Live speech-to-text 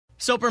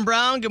Soper and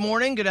Brown, good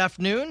morning, good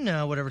afternoon,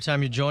 whatever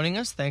time you're joining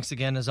us. Thanks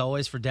again, as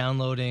always, for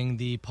downloading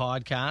the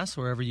podcast,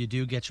 wherever you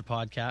do get your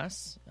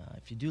podcasts.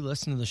 If you do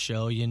listen to the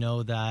show, you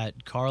know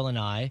that Carl and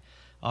I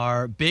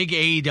are big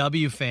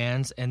AEW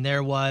fans, and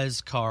there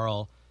was,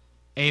 Carl,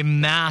 a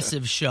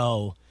massive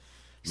show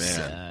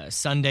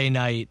Sunday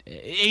night.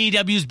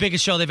 AEW's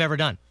biggest show they've ever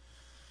done.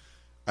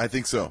 I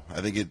think so. I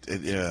think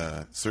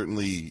it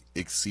certainly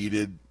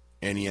exceeded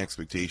any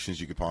expectations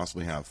you could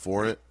possibly have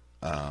for it.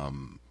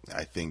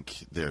 I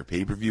think their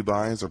pay-per-view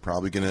buys are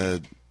probably going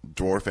to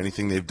dwarf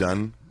anything they've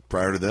done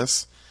prior to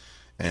this.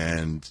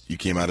 And you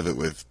came out of it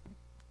with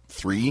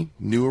 3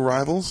 new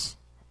arrivals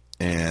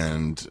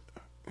and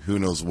who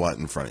knows what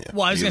in front of you.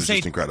 Well, I was going to say,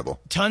 just incredible.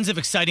 Tons of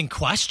exciting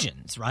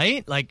questions,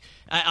 right? Like,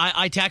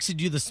 I texted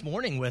you this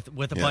morning with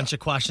a bunch of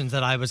questions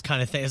that I was kind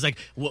of thinking. It's like,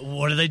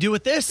 what do they do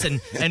with this? And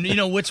you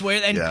know, which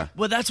way? And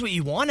well, that's what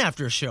you want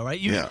after a show, right?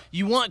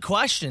 You want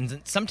questions,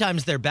 and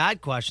sometimes they're bad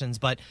questions.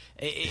 But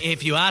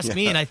if you ask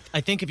me, and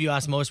I think if you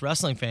ask most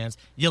wrestling fans,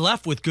 you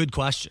left with good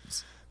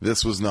questions.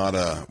 This was not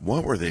a,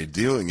 what were they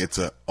doing? It's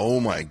a,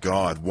 oh my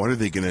God, what are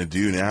they going to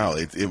do now?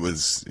 It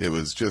was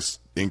just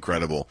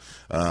incredible.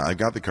 I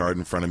got the card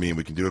in front of me, and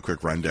we can do a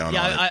quick rundown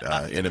on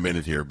it in a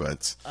minute here.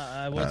 But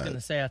I was going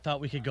to say, I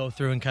thought we could go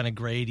through and kind of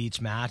grade each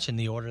match in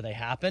the order they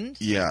happened.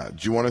 Yeah.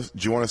 Do you want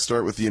to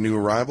start with the new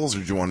arrivals,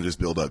 or do you want to just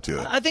build up to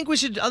it? I think we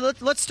should.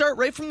 Let's start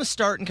right from the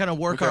start and kind of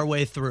work our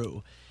way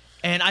through.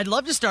 And I'd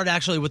love to start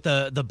actually with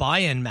the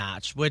buy-in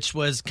match, which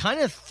was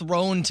kind of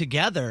thrown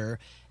together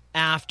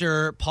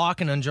after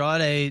Pac and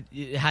Andrade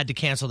had to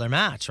cancel their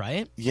match,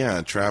 right?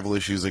 Yeah, travel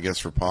issues, I guess,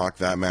 for Pac.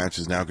 That match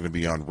is now going to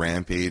be on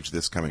Rampage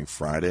this coming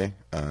Friday.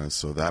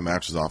 So that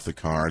match is off the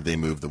card. They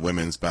moved the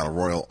Women's Battle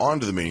Royal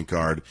onto the main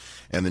card,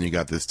 and then you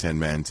got this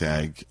 10-man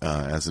tag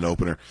as an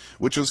opener,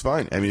 which was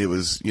fine. I mean, it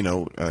was,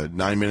 9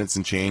 minutes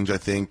and change, I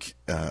think.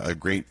 A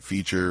great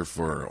feature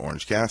for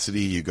Orange Cassidy.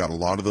 You got a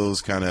lot of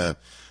those kind of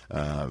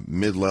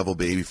mid-level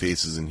baby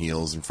faces and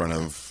heels in front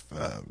of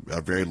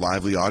a very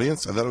lively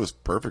audience. I thought it was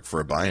perfect for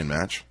a buy-in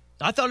match.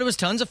 I thought it was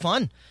tons of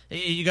fun.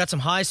 You got some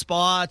high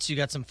spots. You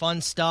got some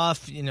fun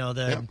stuff.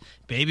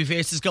 Baby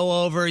faces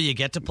go over. You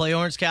get to play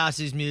Orange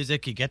Cassidy's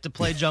music. You get to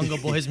play Jungle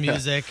Boy's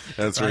music.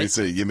 That's right.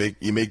 So you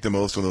make the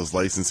most of those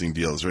licensing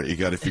deals, right? You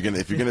got if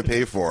you're gonna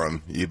pay for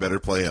them, you better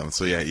play them.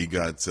 So you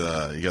got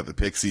the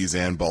Pixies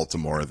and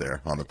Baltimore there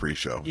on the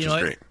pre-show, which is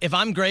great. If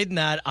I'm grading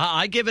that,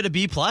 I give it a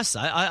B+.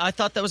 I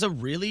thought that was a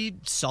really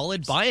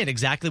solid buy-in.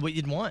 Exactly what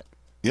you'd want.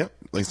 Yep,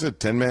 like I said,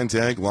 10-man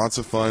tag, lots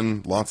of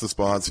fun, lots of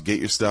spots. Get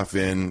your stuff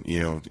in.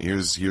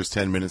 Here's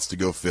 10 minutes to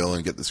go fill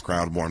and get this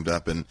crowd warmed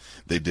up, and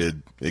they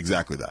did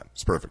exactly that.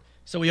 It's perfect.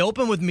 So we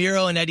open with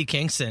Miro and Eddie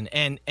Kingston,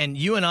 and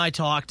you and I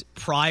talked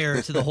prior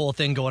to the whole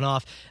thing going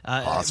off.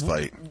 Boss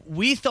fight.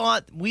 We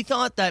thought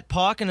that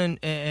Pac and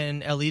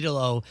El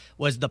Idolo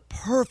was the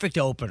perfect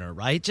opener,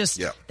 right?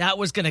 That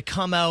was going to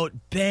come out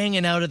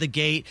banging out of the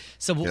gate.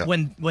 So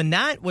when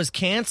that was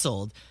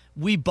canceled,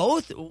 we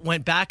both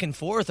went back and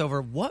forth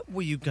over what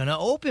were you going to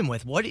open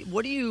with? What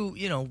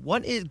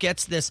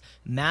gets this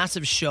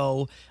massive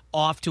show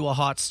off to a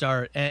hot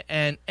start?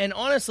 And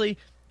honestly,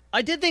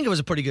 I did think it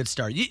was a pretty good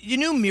start. You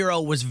knew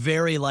Miro was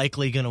very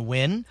likely going to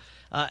win.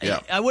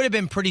 I would have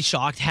been pretty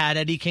shocked had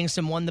Eddie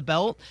Kingston won the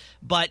belt,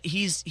 but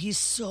he's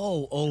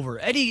so over.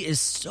 Eddie is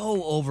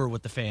so over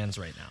with the fans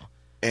right now.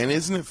 And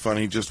isn't it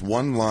funny? Just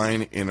one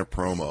line in a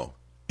promo.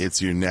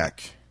 It's your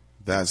neck.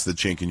 That's the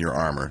chink in your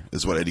armor,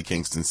 is what Eddie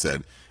Kingston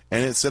said.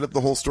 And it set up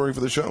the whole story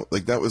for the show.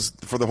 Like, that was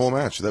for the whole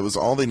match. That was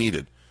all they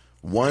needed.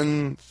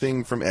 One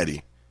thing from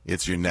Eddie.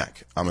 It's your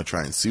neck. I'm going to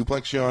try and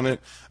suplex you on it.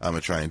 I'm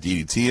going to try and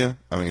DDT you.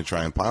 I'm going to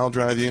try and pile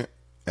drive you.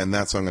 And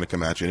that's how I'm going to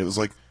come at you. And it was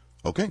like,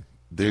 okay,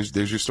 there's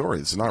your story.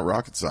 This is not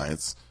rocket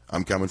science.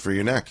 I'm coming for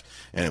your neck.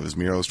 And it was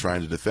Miro's trying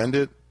to defend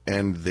it.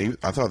 And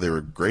I thought they were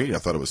great. I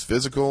thought it was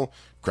physical.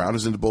 Crowd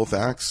is into both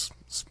acts.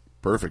 It's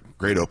perfect.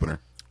 Great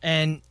opener.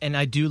 And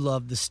I do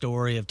love the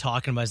story of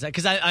talking about that,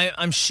 because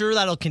I'm sure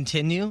that'll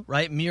continue,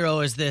 right? Miro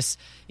is this,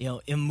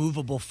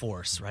 immovable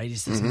force, right?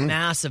 He's this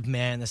massive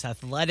man, this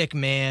athletic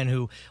man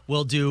who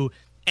will do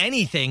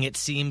anything, it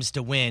seems,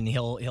 to win.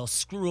 He'll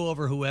screw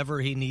over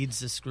whoever he needs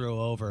to screw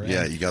over.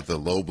 Yeah, you got the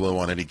low blow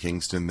on Eddie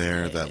Kingston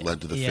there that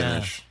led to the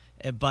finish.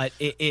 But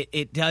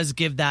it does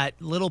give that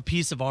little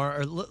piece of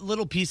art, or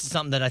little piece of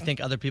something that I think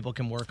other people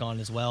can work on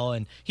as well.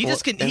 And he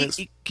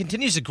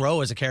continues to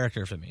grow as a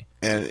character for me.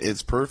 And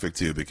it's perfect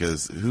too,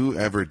 because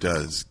whoever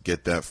does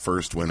get that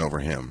first win over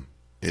him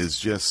is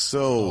just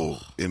so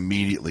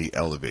immediately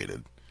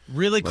elevated.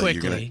 Really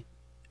quickly,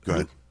 go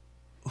ahead.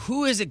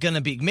 Who is it going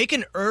to be? Make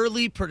an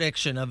early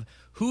prediction of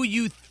who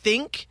you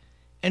think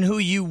and who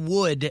you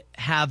would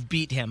have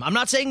beat him. I'm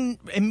not saying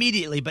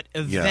immediately, but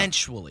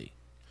eventually. Yeah.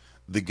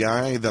 The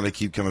guy that I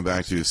keep coming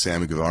back to is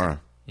Sammy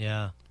Guevara.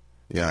 Yeah.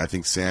 Yeah, I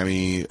think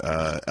Sammy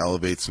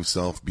elevates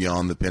himself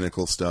beyond the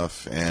Pinnacle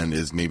stuff and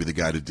is maybe the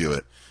guy to do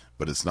it.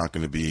 but it's not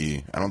going to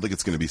be. I don't think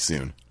it's going to be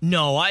soon.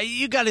 No,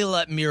 you got to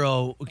let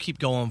Miro keep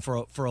going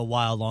for a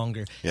while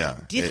longer. Yeah,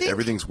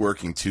 everything's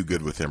working too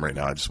good with him right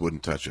now. I just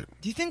wouldn't touch it.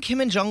 Do you think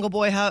him and Jungle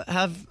Boy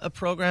have a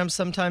program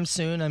sometime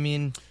soon? I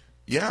mean,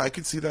 yeah, I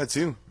could see that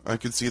too.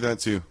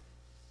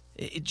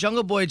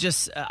 Jungle Boy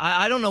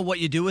I don't know what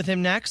you do with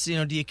him next. Do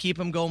you keep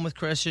him going with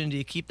Christian? Do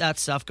you keep that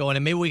stuff going?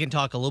 And maybe we can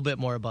talk a little bit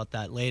more about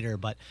that later.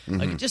 But I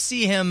can just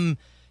see him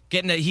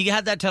he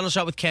had that title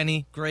shot with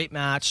Kenny. Great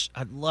match.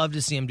 I'd love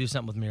to see him do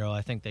something with Miro.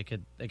 I think they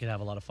could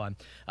have a lot of fun.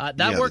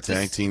 The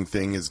tag team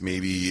thing is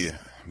maybe a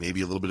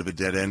little bit of a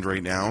dead end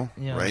right now,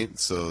 right?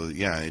 So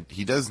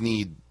he does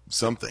need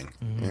something.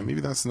 And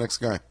maybe that's the next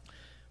guy.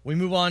 We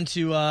move on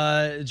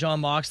to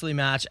Jon Moxley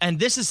match, and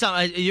this is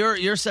something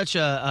you're such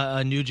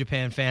a New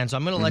Japan fan, so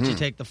I'm going to let you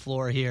take the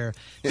floor here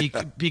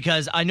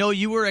because I know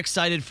you were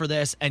excited for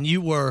this, and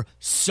you were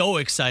so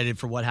excited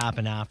for what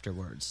happened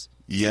afterwards.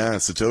 Yeah,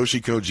 Satoshi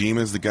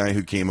Kojima is the guy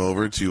who came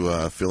over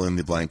to fill in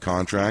the blank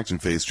contract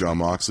and face Jon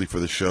Moxley for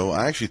the show.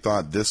 I actually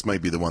thought this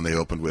might be the one they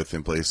opened with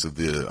in place of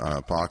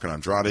the Pac and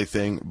Andrade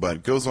thing,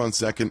 but goes on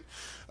second.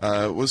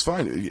 Was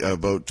fine.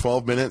 About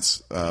 12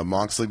 minutes,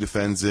 Moxley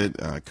defends it.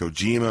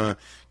 Kojima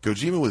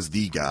was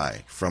the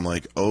guy from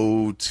like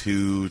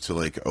 02 to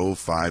like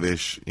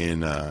 05-ish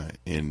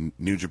in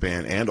New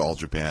Japan and All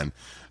Japan.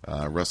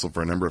 Wrestled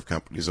for a number of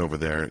companies over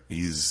there.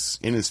 He's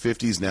in his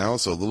 50s now,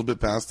 so a little bit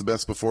past the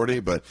best before day,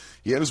 but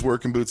he had his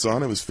working boots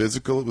on. It was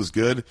physical. It was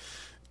good.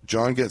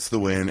 John gets the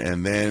win,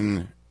 and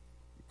then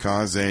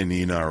Kaze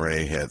ni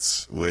Nare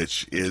hits,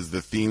 which is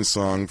the theme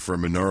song for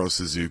Minoru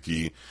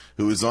Suzuki,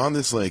 who is on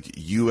this like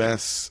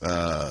U.S.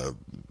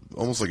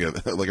 Almost like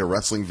a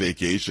wrestling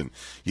vacation.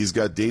 He's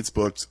got dates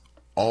booked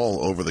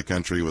all over the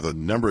country with a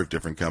number of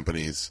different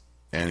companies,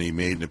 and he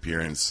made an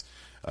appearance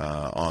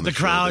on the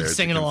crowd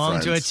singing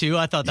along to it too.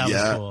 I thought that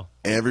was cool.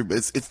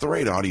 It's the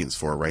right audience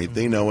for it, right? Mm-hmm.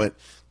 They know it.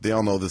 They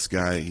all know this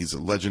guy. He's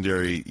a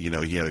legendary. He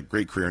had a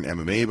great career in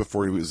MMA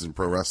before he was in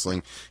pro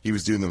wrestling. He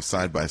was doing them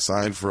side by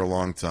side for a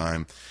long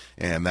time,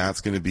 and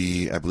that's going to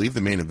be, I believe,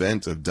 the main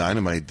event of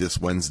Dynamite this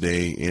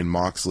Wednesday in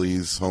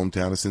Moxley's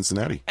hometown of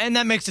Cincinnati. And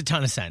that makes a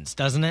ton of sense,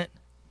 doesn't it?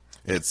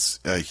 It's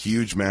a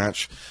huge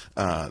match.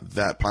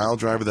 That pile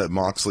driver that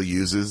Moxley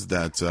uses,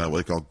 that what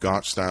they call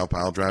Gotch-style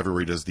pile driver,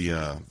 where he does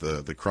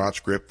the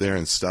crotch grip there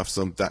and stuffs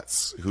them,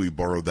 that's who he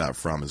borrowed that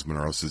from, is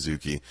Minoru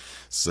Suzuki.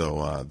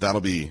 So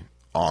that'll be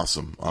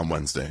awesome on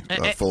Wednesday.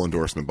 Full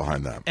endorsement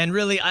behind that. And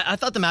really, I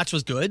thought the match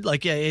was good.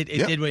 Like, it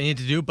did what it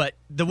needed to do, but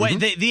the way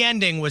the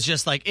ending was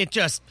just like, it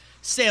just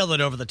sailed it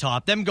over the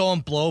top. Them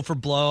going blow for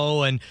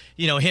blow, and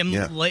him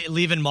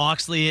leaving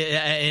Moxley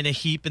in a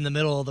heap in the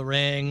middle of the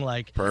ring,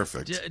 like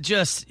perfect.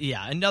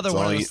 Another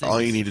one of those things.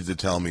 All you needed to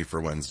tell me for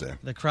Wednesday.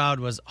 The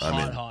crowd was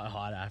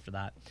hot after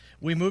that.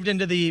 We moved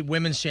into the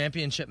women's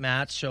championship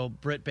match. So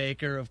Britt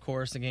Baker, of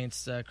course,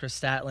 against Chris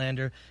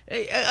Statlander.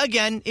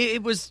 Again,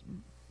 it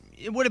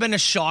would have been a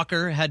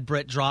shocker had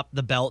Britt dropped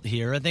the belt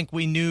here. I think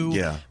we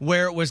knew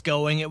where it was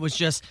going. It was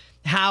just,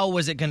 how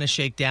was it going to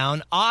shake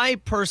down?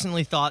 I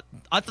personally thought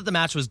the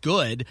match was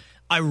good.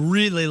 I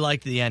really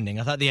liked the ending.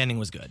 I thought the ending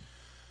was good.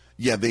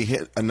 Yeah, they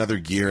hit another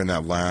gear in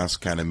that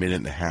last kind of minute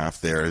and a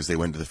half there as they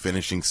went to the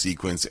finishing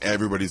sequence.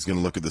 Everybody's going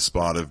to look at the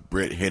spot of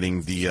Britt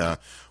hitting the,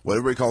 what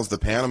everybody calls the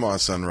Panama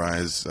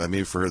Sunrise,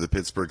 maybe for her the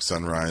Pittsburgh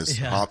Sunrise,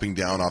 hopping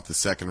down off the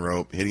second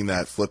rope, hitting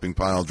that flipping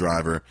pile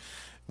driver,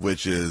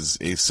 which is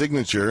a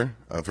signature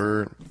of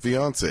her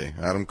fiance,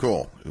 Adam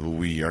Cole, who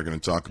we are going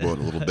to talk about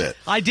in a little bit.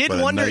 I did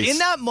wonder, in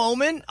that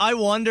moment,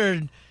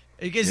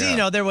 because,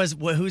 there was,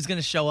 who's going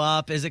to show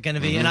up? Is it going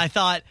to be? And I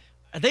thought,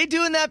 are they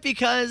doing that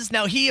because,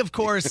 now he, of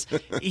course,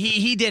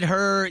 he did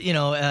her,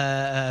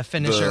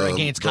 finisher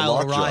against Kyle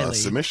O'Reilly.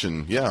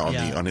 Submission,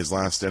 on his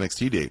last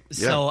NXT date.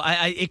 Yeah. So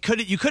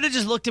you could have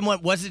just looked and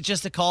went, was it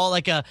just a call?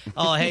 Like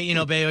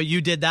hey, Bayo, you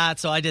did that,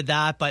 so I did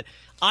that. But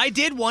I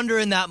did wonder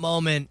in that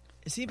moment,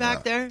 is he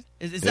back there?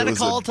 Is that a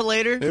call to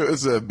later? It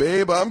was a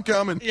babe, I'm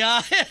coming.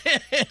 Yeah.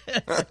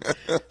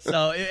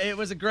 So it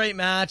was a great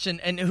match.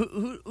 And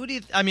who do you?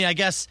 I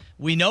guess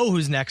we know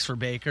who's next for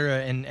Baker,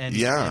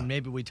 and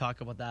maybe we talk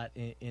about that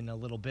in a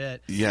little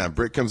bit. Yeah,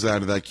 Britt comes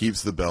out of that,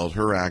 keeps the belt.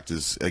 Her act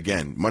is,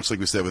 again, much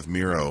like we said with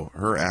Miro,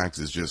 her act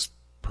is just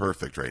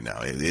perfect right now.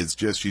 It's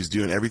just, she's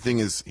doing, everything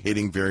is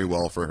hitting very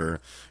well for her.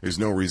 There's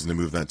no reason to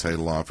move that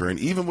title off her. And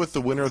even with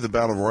the winner of the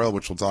Battle Royal,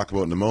 which we'll talk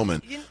about in a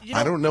moment,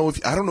 I don't know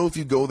if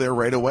you go there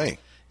right away.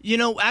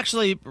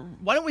 Actually,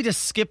 why don't we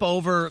just skip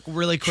over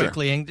really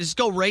quickly and just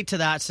go right to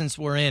that, since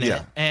we're in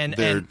it. And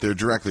they're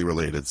directly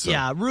related. So.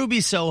 Yeah,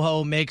 Ruby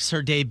Soho makes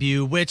her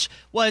debut, which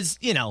was,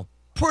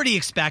 pretty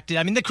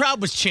expected. The crowd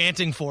was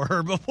chanting for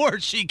her before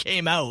she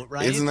came out,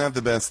 right? Isn't that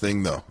the best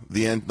thing, though?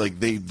 The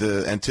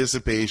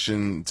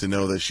anticipation to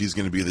know that she's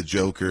going to be the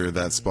Joker,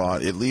 that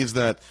spot, it leaves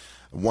that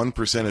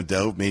 1% of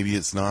doubt. Maybe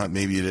it's not,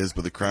 maybe it is,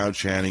 but the crowd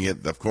chanting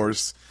it. Of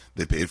course,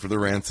 they paid for the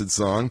Rancid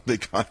song. They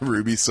got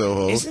Ruby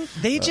Soho.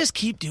 They just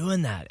keep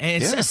doing that.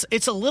 And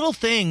it's a little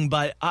thing,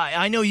 but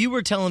I know you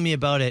were telling me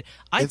about it.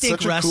 It's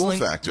think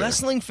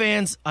wrestling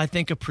fans, I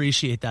think,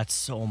 appreciate that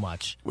so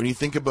much. When you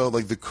think about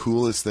like the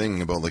coolest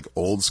thing about like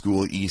old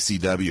school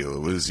ECW, it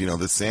was,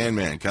 the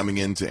Sandman coming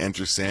in to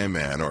Enter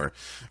Sandman, or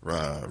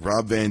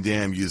Rob Van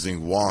Dam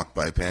using Walk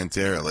by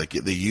Pantera. Like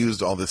they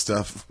used all this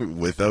stuff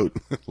without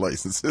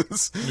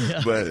licenses.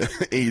 Yeah. But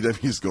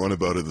AEW's going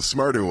about it the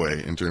smarter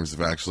way in terms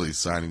of actually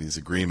signing these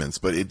agreements,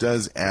 but it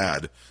does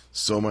add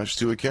so much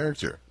to a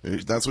character.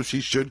 That's what she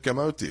should come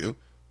out to.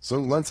 So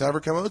let's have her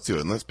come out to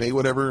it, and let's pay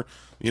whatever,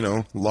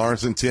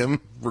 Lars and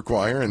Tim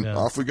require, and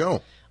off we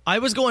go. I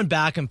was going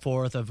back and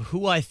forth of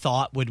who I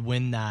thought would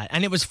win that.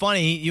 And it was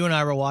funny, you and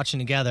I were watching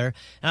together,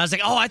 and I was like,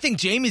 I think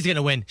Jamie's going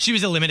to win. She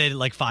was eliminated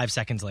like 5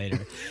 seconds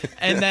later.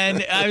 And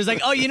then I was like,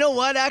 you know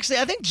what? Actually,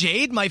 I think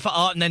Jade might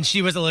fall. And then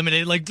she was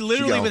eliminated like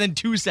literally within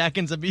 2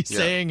 seconds of me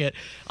saying it.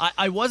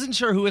 I wasn't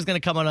sure who was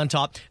going to come out on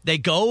top. They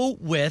go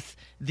with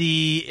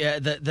the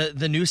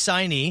new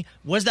signee.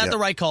 Was that the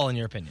right call in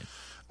your opinion?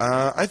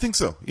 I think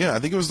so. Yeah, I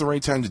think it was the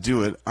right time to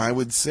do it. I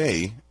would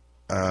say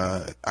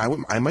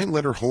I might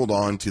let her hold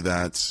on to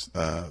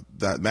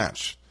that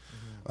match.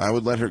 Mm-hmm. I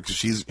would let her, because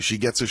she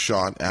gets a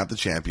shot at the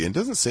champion. It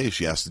doesn't say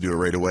she has to do it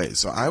right away.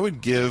 So I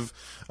would give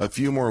a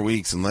few more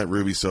weeks and let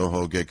Ruby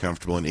Soho get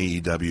comfortable in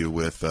AEW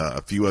with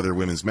a few other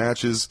women's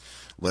matches.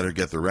 Let her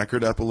get the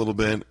record up a little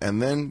bit,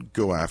 and then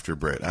go after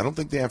Britt. I don't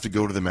think they have to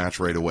go to the match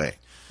right away.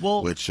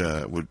 Well, which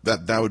that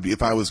would be,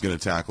 if I was going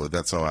to tackle it,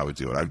 that's how I would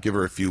do it. I'd give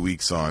her a few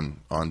weeks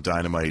on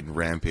Dynamite and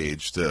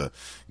Rampage to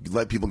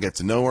let people get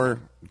to know her,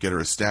 get her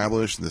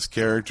established in this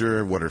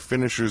character, what her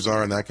finishers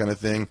are, and that kind of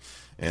thing,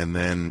 and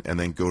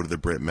then go to the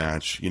Britt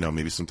match.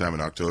 Maybe sometime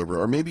in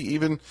October, or maybe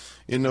even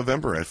in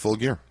November at Full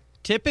Gear.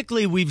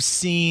 Typically, we've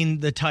seen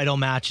the title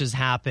matches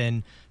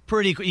happen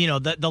pretty,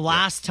 the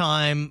last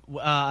time,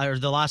 or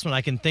the last one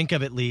I can think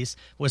of at least,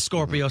 was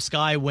Scorpio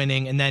Sky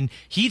winning, and then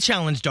he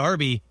challenged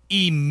Darby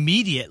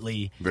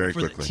immediately for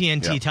quickly. The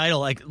TNT title,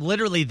 like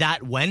literally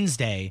that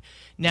Wednesday.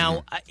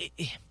 Now,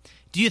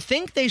 do you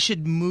think they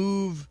should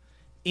move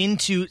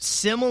into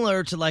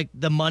similar to like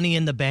the Money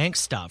in the Bank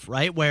stuff,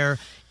 right? Where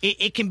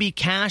it can be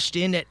cashed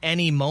in at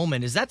any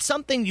moment. Is that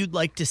something you'd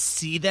like to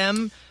see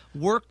them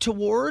work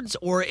towards,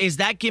 or is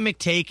that gimmick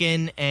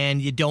taken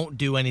and you don't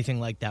do anything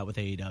like that with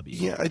AEW?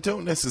 Yeah, I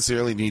don't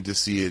necessarily need to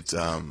see it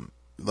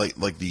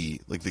like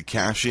the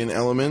cash in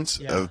element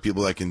of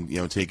people that can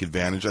take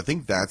advantage. I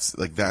think that's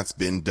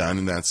been done,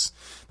 and that's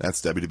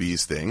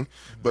WWE's thing.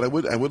 But I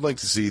would like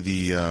to see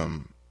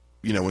the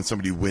when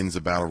somebody wins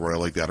a battle royal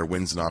like that, or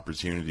wins an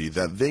opportunity,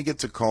 that they get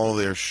to call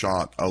their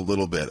shot a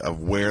little bit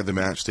of where the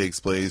match takes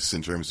place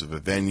in terms of a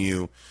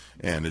venue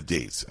and a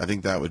date. I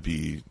think that would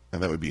be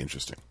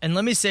interesting. And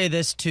let me say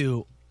this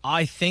too.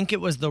 I think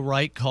it was the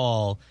right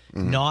call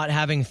not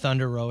having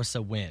Thunder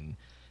Rosa win,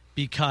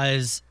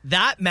 because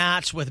that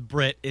match with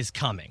Britt is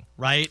coming,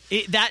 right?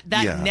 That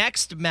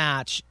next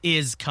match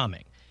is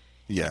coming.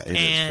 Yeah, it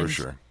is for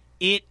sure.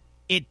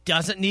 It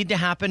doesn't need to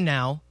happen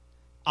now.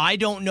 I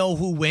don't know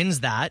who wins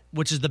that,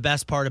 which is the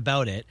best part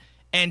about it.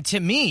 And to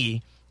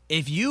me,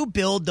 if you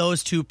build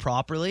those two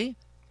properly,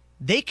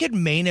 they could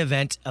main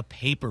event a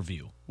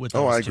pay-per-view with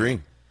those two. I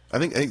agree. I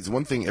think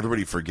one thing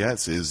everybody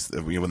forgets is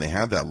that when they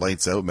had that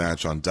Lights Out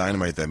match on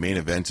Dynamite that main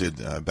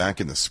evented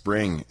back in the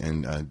spring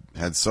and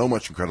had so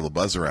much incredible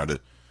buzz around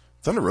it,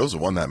 Thunder Rosa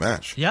won that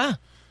match. Yeah.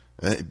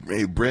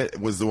 Britt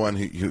was the one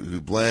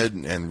who bled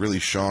and really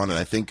shone, and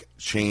I think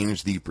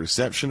changed the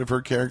perception of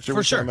her character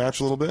with that match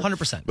a little bit.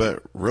 100%.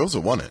 But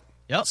Rosa won it.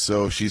 Yep.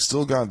 So she's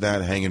still got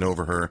that hanging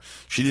over her.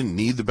 She didn't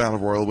need the Battle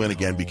Royal win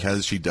again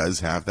because she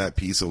does have that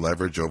piece of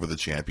leverage over the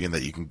champion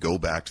that you can go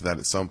back to that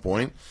at some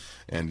point.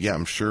 And yeah,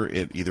 I'm sure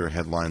it either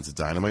headlines a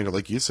Dynamite, or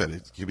like you said,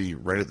 it could be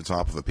right at the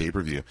top of a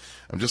pay-per-view.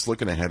 I'm just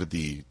looking ahead at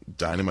the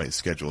Dynamite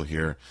schedule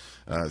here.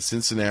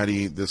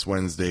 Cincinnati this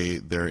Wednesday.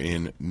 They're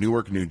in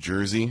Newark, New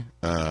Jersey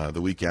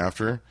the week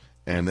after.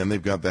 And then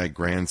they've got that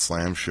Grand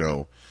Slam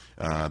show.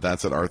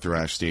 That's at Arthur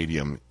Ashe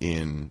Stadium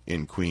in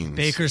Queens.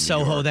 Baker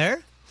Soho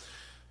there?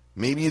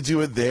 Maybe you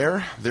do it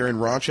there. They're in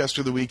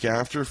Rochester the week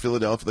after,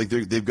 Philadelphia. Like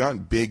they've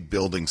got big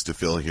buildings to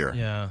fill here.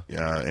 Yeah,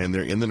 and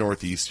they're in the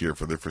Northeast here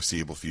for the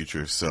foreseeable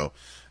future. So,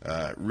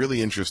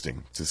 really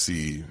interesting to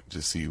see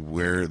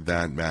where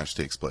that match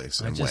takes place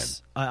and when.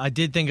 I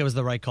did think it was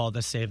the right call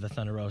to save the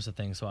Thunder Rosa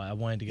thing, so I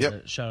wanted to give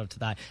a shout out to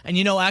that. And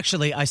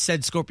actually, I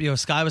said Scorpio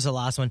Sky was the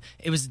last one.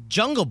 It was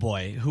Jungle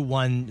Boy who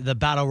won the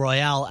Battle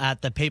Royale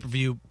at the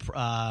pay-per-view.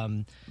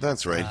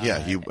 That's right. He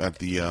at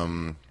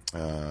the.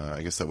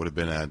 I guess that would have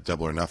been at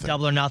Double or Nothing.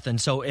 Double or Nothing.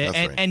 So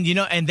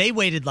and they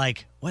waited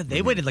like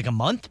waited like a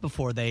month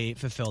before they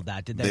fulfilled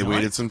that. Did they? They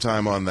waited some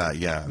time on that,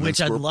 yeah. And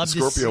which I'd love to see.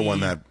 Scorpio won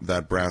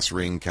that brass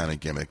ring kind of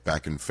gimmick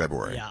back in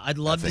February. Yeah, I'd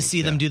love to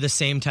see them do the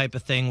same type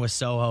of thing with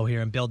Soho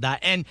here and build that.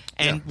 And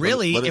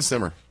really, let it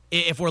simmer.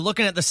 If we're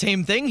looking at the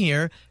same thing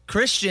here,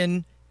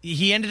 Christian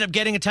he ended up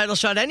getting a title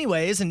shot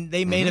anyways, and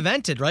they main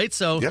evented, right?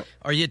 So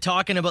are you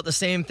talking about the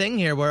same thing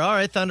here where, all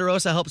right, Thunder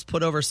Rosa helps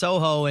put over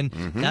Soho, and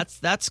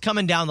that's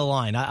coming down the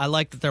line. I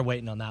like that they're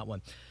waiting on that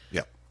one.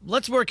 Yep.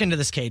 Let's work into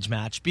this cage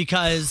match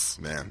because,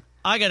 man,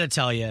 I got to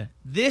tell you,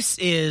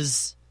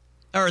 that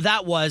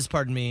was,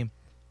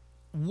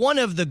 one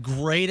of the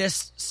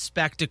greatest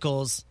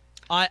spectacles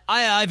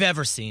I've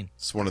ever seen.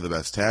 It's one of the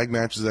best tag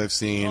matches I've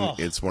seen. Oh.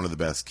 It's one of the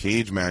best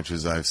cage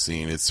matches I've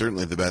seen. It's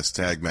certainly the best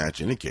tag match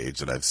in a cage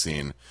that I've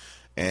seen.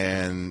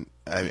 And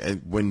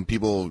when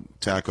people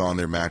tack on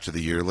their match of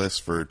the year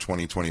list for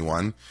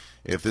 2021,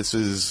 if this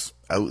is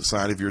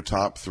outside of your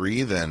top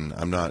 3, then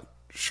I'm not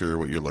sure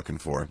what you're looking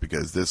for,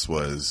 because this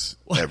was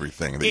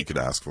everything that you could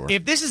ask for.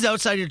 If this is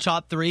outside your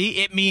top 3,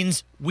 it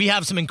means we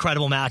have some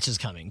incredible matches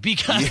coming,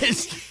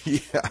 because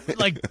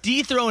like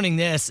dethroning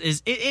this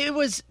it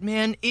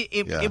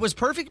was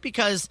perfect,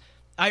 because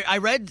I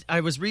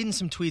was reading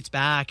some tweets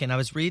back, and I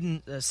was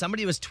reading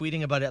somebody was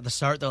tweeting about it at the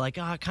start. They're like,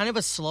 kind of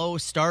a slow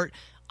start.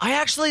 I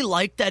actually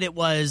liked that it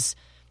was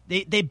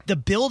the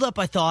build up,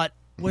 I thought,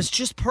 was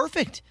just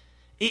perfect.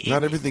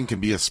 Not everything can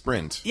be a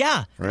sprint.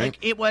 Yeah, right? Like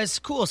it was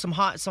cool. Some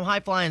high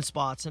flying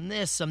spots, some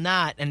this, some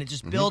that, and it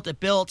just built.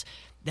 It built.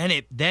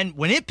 Then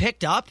when it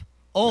picked up,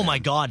 oh my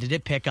God, did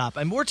it pick up?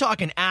 And we're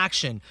talking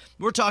action.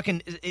 We're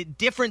talking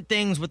different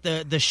things with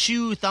the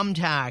shoe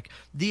thumbtack,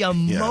 the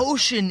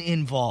emotion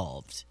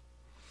involved.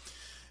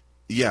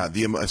 Yeah,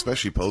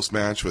 especially post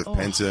match with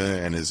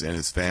Penta and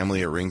his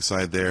family at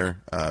ringside there.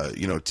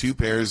 2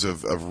 pairs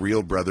of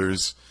real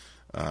brothers.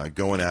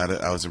 Going at it.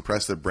 I was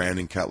impressed that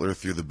Brandon Cutler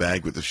threw the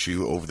bag with the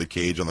shoe over the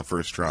cage on the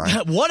first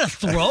try. What a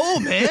throw,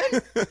 man.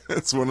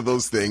 It's one of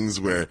those things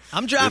where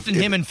I'm drafting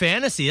him in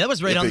fantasy. That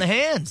was right on the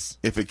hands.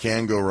 If it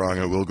can go wrong,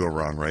 it will go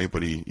wrong, right?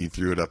 But he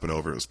threw it up and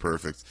over. It was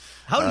perfect.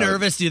 How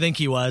nervous do you think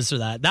he was for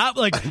that?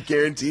 I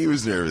guarantee he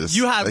was nervous.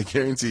 I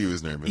guarantee he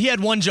was nervous. He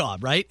had one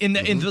job, right?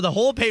 Into the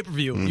whole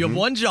pay-per-view. You have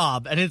one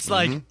job, and it's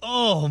like,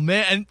 oh,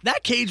 man. And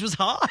that cage was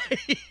high.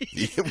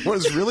 It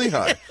was really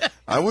high.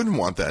 I wouldn't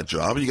want that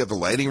job. You got the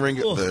lighting ring,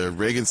 the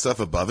rig and stuff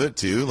above it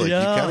too. Like you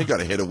kind of got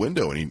to hit a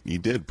window, and he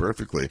did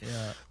perfectly.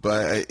 Yeah.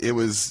 But it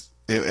was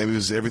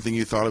everything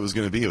you thought it was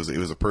going to be. It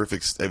was a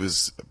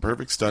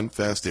perfect stunt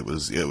fest. It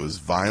was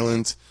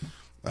violent.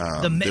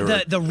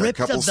 The rip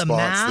of the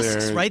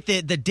masks, there. Right?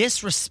 The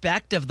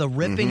disrespect of the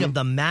ripping of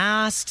the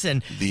masks,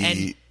 and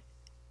the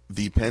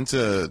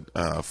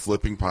Penta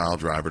flipping pile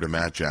driver to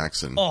Matt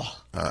Jackson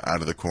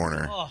out of the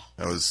corner.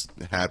 I was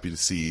happy to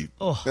see.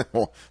 I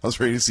was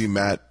ready to see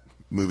Matt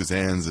move his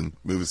hands and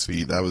move his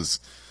feet. That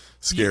was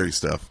scary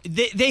stuff.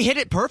 They hit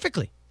it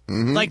perfectly.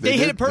 Like they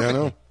hit it perfectly.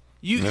 I know.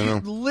 You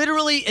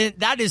literally,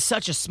 that is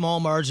such a small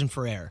margin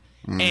for error.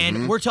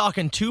 And we're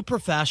talking 2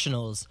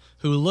 professionals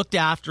who looked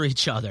after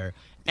each other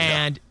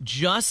and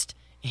just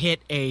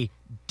hit a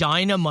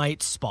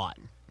dynamite spot.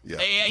 Yeah,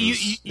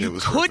 you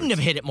couldn't have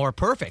hit it more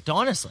perfect,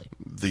 honestly.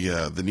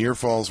 The near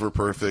falls were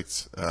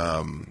perfect,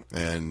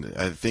 and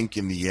I think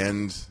in the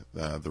end,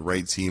 the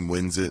right team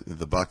wins it.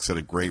 The Bucks had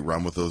a great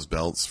run with those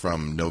belts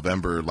from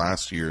November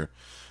last year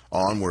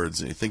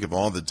onwards. And you think of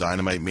all the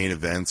Dynamite main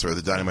events or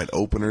the Dynamite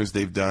openers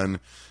they've done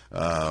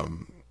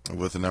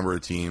with a number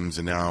of teams,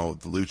 and now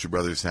the Lucha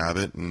Brothers have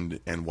it.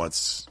 And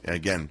what's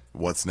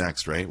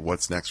next, right?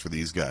 What's next for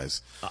these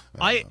guys?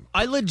 I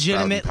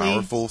legitimately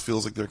Powerful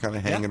feels like they're kind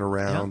of hanging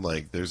around.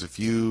 Like there's a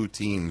few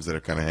teams that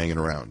are kind of hanging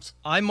around.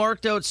 I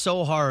marked out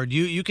so hard.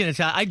 You can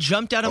attack. I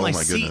jumped out of my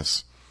seat.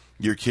 Goodness.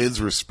 Your kids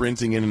were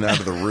sprinting in and out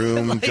of the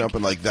room,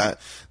 jumping like that.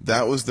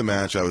 That was the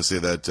match, I would say,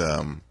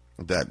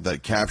 that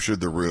captured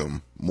the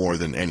room more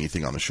than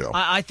anything on the show.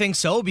 I think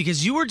so,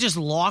 because you were just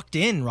locked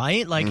in,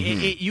 right? Like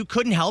you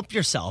couldn't help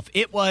yourself.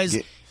 It was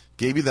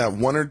gave you that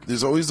one.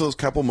 There's always those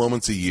couple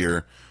moments a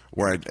year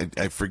where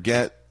I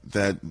forget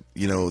that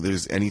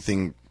there's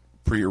anything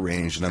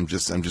prearranged, and I'm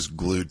just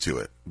glued to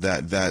it.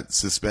 That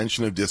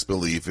suspension of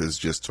disbelief is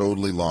just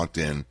totally locked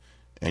in.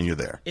 And you're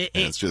there.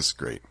 It's just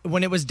great.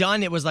 When it was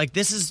done, it was like,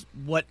 this is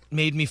what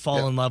made me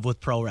fall in love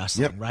with pro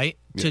wrestling, right?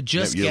 To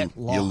just get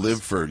lost.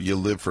 You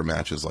live for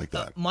matches like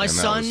that. My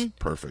son, that was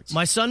perfect.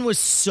 My son was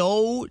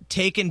so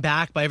taken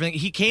back by everything.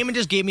 He came and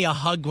just gave me a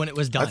hug when it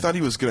was done. I thought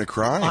he was going to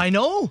cry. I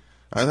know.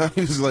 I thought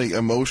he was like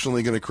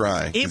emotionally going to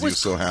cry because he was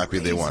so happy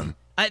they won.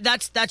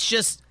 That's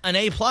just an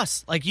A+.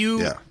 Like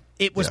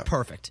it was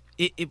perfect.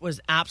 It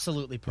was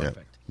absolutely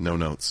perfect. Yeah. No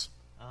notes.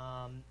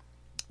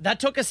 That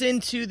took us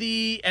into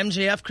the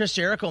MJF Chris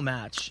Jericho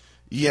match.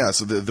 Yeah,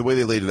 so the way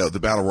they laid it out, the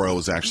Battle Royal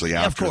was actually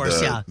after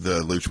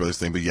the Lucha Brothers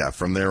thing. But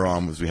from there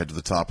on, as we head to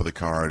the top of the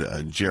card,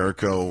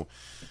 Jericho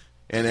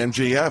and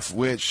MJF,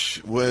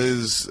 which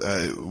was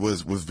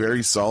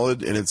very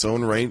solid in its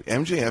own right.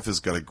 MJF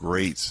has got a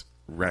great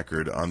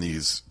record on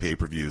these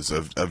pay-per-views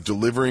of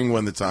delivering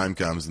when the time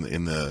comes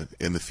in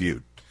the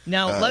feud.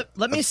 Now,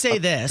 let me say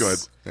this. Go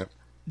ahead. Yep.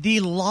 The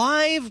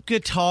live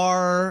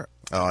guitar...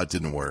 Oh, it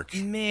didn't work.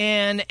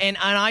 Man, and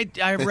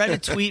I read a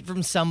tweet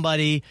from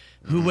somebody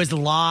who was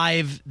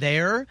live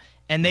there,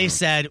 and they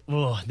said,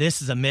 "Oh,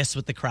 this is a miss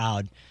with the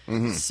crowd."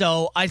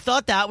 So I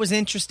thought that was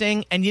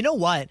interesting. And you know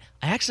what?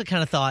 I actually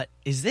kind of thought,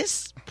 is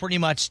this pretty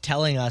much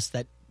telling us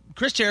that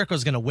Chris Jericho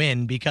is going to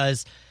win?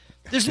 Because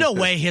there's no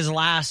way his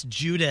last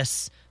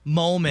Judas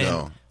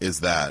moment is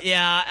that.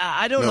 Yeah,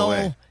 I don't know.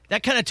 Way.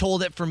 That kind of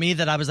told it for me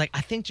that I was like,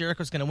 I think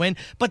Jericho's going to win.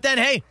 But then,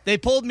 hey, they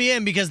pulled me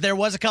in because there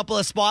was a couple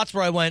of spots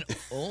where I went,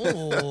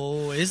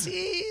 oh, is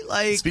he?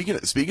 Like,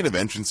 Speaking of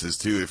entrances,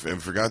 too, I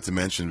forgot to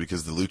mention,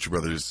 because the Lucha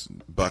Brothers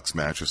Bucks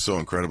match was so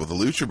incredible, the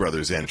Lucha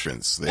Brothers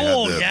entrance. They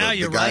had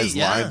the guys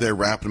live there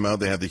wrapping them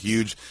out. They had the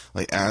huge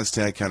like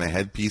Aztec kind of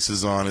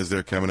headpieces on as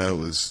they're coming out. It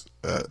was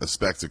a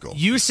spectacle.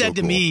 You said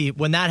to me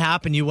when that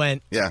happened, you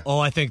went, oh,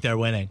 I think they're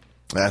winning.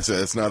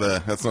 That's not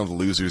a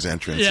loser's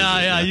entrance.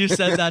 Yeah, you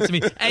said that to me.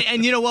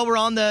 And you know what? We're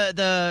on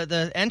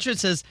the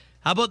entrances.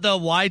 How about the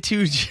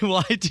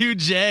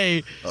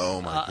Y2J?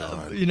 Oh my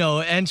God!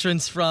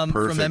 Entrance from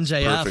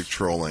MJF. Perfect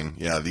trolling.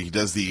 Yeah, he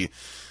does the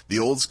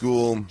old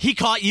school. He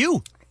caught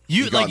you.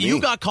 You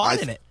got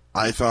caught in it.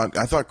 I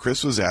thought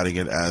Chris was adding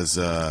it as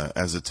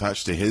a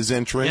touch to his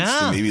entrance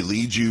to maybe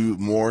lead you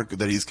more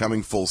that he's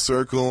coming full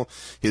circle.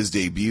 His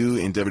debut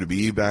in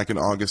WWE back in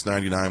August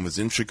 '99 was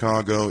in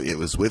Chicago. It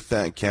was with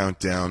that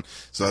countdown,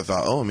 so I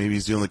thought, maybe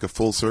he's doing like a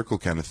full circle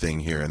kind of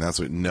thing here, and that's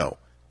what the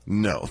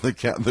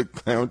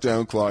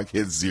countdown clock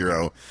hits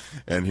 0,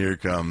 and here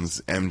comes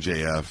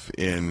MJF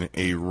in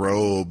a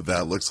robe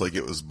that looks like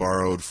it was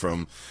borrowed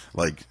from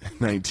like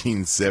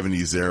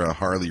 1970s era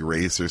Harley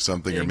Race or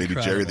something. Incredible. Or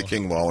maybe Jerry the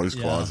King Lawler's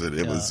closet.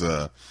 It was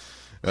a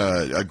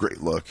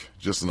great look,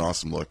 just an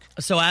awesome look.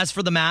 So as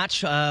for the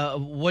match,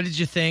 what did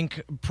you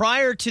think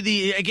prior to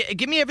the?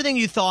 Give me everything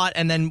you thought,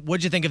 and then what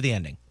did you think of the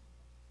ending?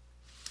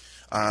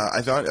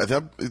 I thought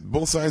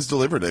both sides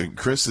delivered.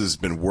 Chris has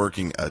been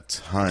working a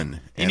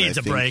ton. He needs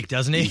a break,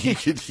 doesn't he? He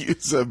could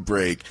use a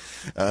break.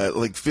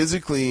 Like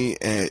physically,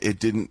 it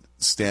didn't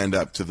stand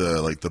up to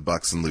the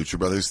Bucks and Lucha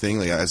Brothers thing.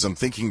 Like as I'm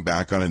thinking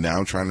back on it now,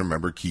 I'm trying to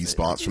remember key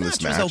spots from this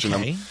match.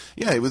 Okay.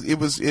 And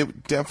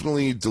it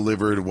definitely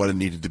delivered what it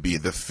needed to be.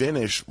 The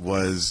finish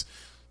was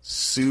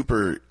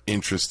super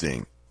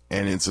interesting,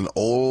 and it's an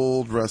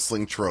old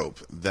wrestling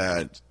trope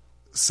that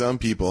some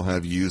people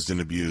have used and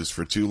abused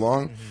for too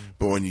long,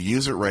 but when you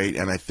use it right,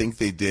 and I think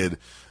they did,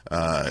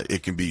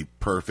 it can be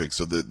perfect.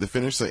 So the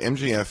finish, so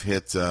MJF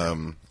hit, I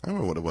don't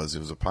know what it was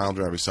a pile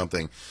drive or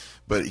something,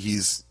 but he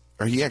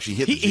actually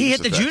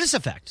hit the Judas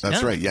effect.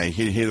 That's right, yeah,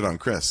 he hit it on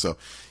Chris. So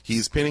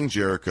he's pinning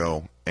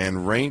Jericho,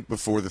 and right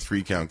before the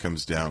 3 count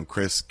comes down,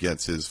 Chris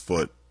gets his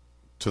foot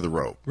to the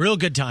rope. Real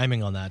good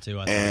timing on that, too,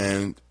 I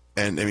think.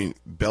 And I mean,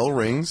 bell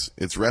rings,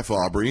 it's Ref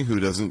Aubrey, who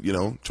doesn't,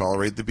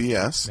 tolerate the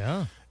BS.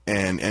 Yeah.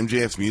 And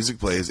MJF's music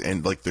plays,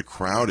 and like the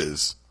crowd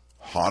is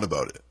hot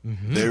about it.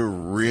 They're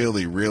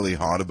really, really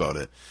hot about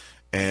it.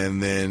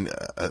 And then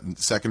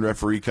second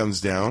referee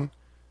comes down,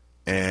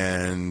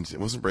 and it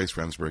wasn't Bryce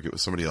Remsburg, it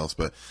was somebody else,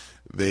 but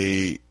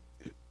they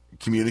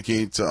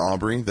communicate to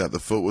Aubrey that the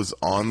foot was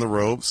on the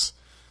ropes.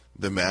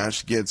 The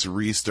match gets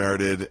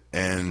restarted,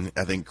 and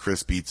I think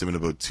Chris beats him in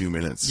about 2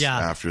 minutes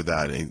after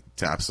that. And he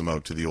taps him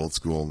out to the old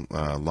school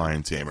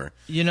lion tamer.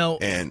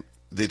 And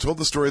they told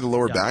the story of the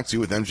lower back, too,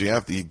 with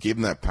MJF. He gave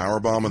him that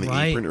powerbomb on the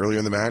apron earlier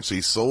in the match, so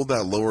he sold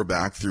that lower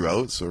back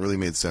throughout, so it really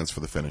made sense for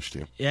the finish,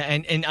 too. Yeah,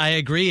 and I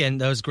agree, and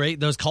those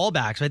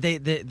callbacks,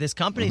 right? This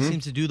company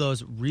seems to do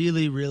those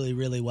really, really,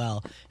 really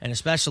well, and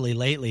especially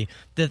lately.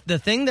 The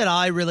thing that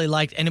I really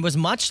liked, and it was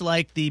much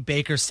like the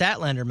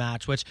Baker-Statlander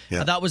match, which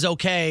I thought was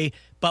okay,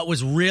 but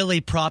was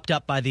really propped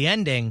up by the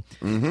ending.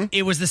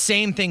 It was the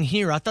same thing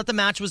here. I thought the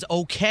match was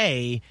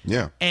okay,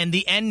 and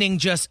the ending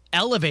just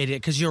elevated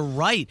it, because you're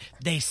right.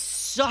 They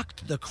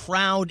sucked the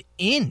crowd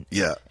in.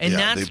 And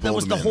that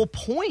was the whole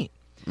point.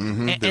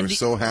 They were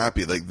so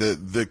happy. Like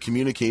the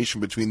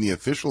communication between the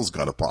officials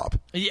got a pop.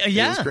 It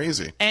was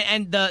crazy.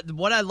 And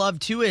what I love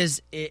too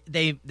is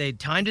they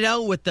timed it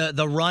out with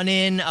the run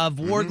in of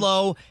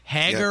Wardlow,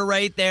 Hager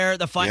right there,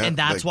 the fight, and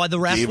that's why the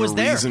ref was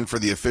there. Gave a reason for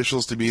the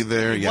officials to be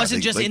there. It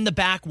wasn't just in the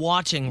back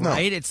watching,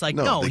 right? It's like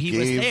he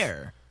was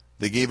there.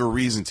 They gave a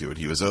reason to it.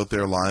 He was out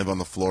there live on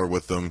the floor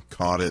with them,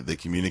 caught it, they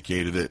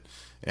communicated it,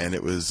 and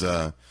it was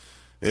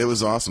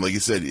awesome. Like you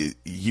said,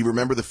 you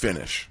remember the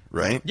finish,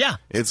 right? Yeah.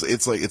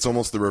 It's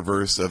almost the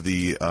reverse of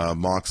the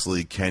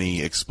Moxley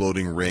Kenny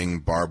exploding ring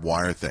barbed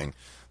wire thing.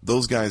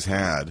 Those guys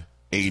had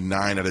a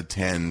 9 out of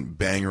 10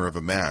 banger of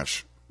a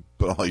match,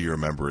 but all you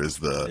remember is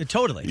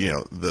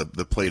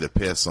the plate of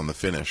piss on the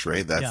finish,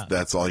 right?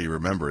 That's all you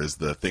remember is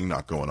the thing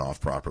not going off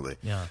properly.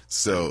 Yeah.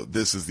 So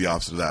this is the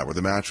opposite of that, where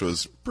the match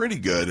was pretty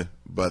good,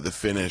 but the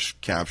finish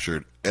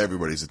captured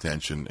everybody's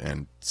attention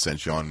and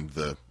sent you on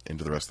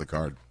into the rest of the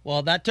card.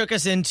 Well, that took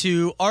us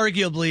into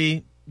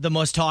arguably the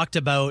most talked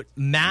about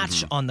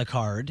match on the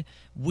card.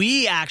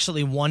 We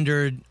actually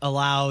wondered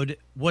aloud,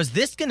 was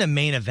this going to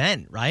main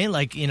event, right?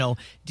 Like, do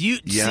you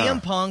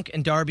CM Punk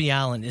and Darby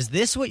Allin, is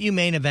this what you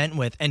main event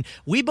with? And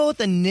we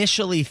both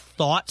initially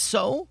thought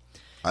so.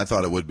 I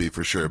thought it would be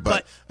for sure,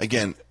 but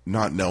again,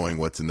 not knowing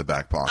what's in the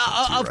back pocket,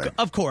 right?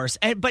 Of course.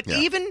 But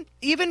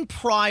even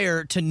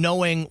prior to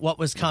knowing what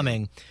was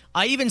coming,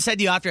 I even said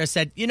to you after, I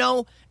said,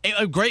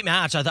 a great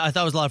match. I thought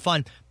it was a lot of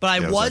fun, but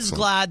I was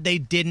glad they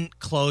didn't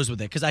close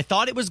with it because I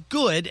thought it was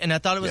good and I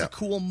thought it was a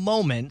cool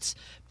moment,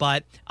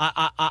 but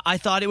I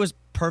thought it was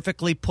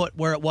perfectly put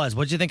where it was.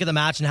 What did you think of the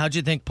match, and how did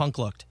you think Punk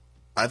looked?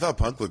 I thought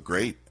Punk looked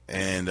great.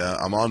 And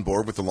I'm on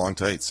board with the long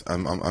tights.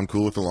 I'm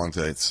cool with the long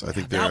tights. I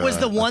think that was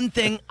the one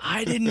thing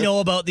I didn't know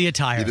about the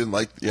attire. You didn't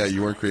like? Yeah,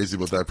 you weren't crazy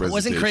about that presentation. I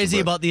wasn't crazy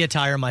about the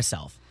attire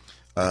myself.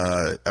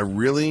 A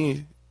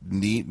really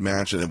neat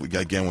match, and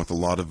again with a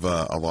lot of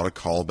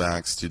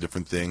callbacks to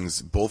different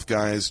things. Both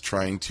guys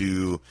trying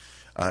to.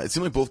 It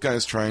seemed like both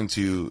guys trying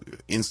to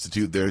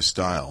institute their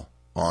style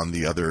on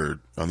the other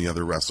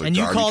wrestler. And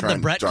you called the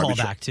Brett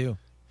callback too.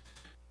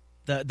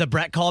 The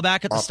Brett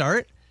callback at the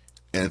start.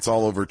 And it's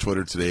all over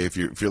Twitter today. If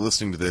you're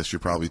listening to this, you're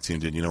probably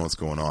tuned in. You know what's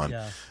going on.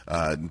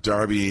 Yeah.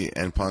 Darby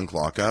and Punk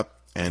lock up,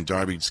 and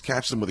Darby just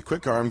catches him with a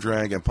quick arm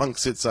drag, and Punk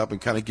sits up and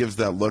kind of gives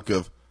that look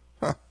of,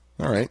 all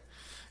right.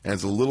 And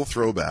it's a little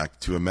throwback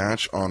to a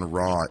match on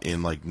Raw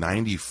in like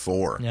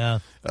 '94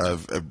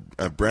 of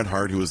Bret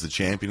Hart, who was the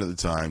champion at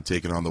the time,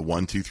 taking on the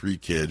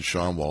 1-2-3 Kid,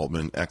 Sean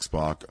Waltman,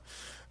 X-Pac.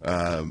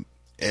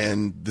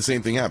 And the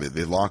same thing happened.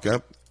 They lock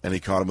up, and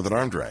he caught him with an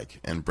arm drag.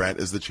 And Bret,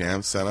 as the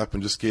champ, sat up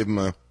and just gave him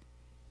a,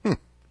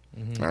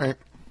 all right,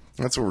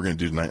 that's what we're going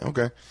to do tonight.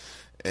 Okay,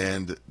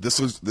 and this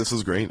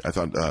was great. I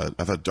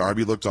thought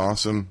Darby looked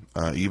awesome,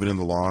 even in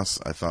the loss.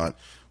 I thought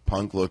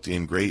Punk looked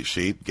in great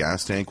shape.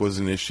 Gas tank was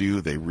an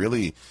issue. They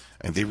really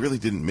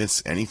didn't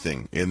miss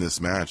anything in this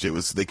match.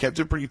 They kept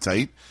it pretty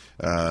tight,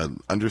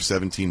 under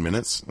 17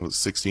 minutes. It was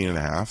 16 and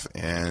a half,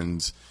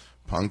 and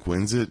Punk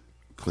wins it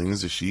clean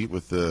as a sheet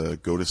with the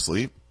go to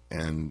sleep.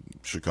 And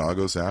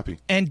Chicago's happy.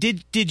 And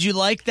did you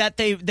like that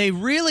they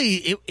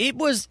really it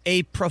was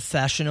a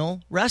professional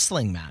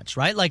wrestling match,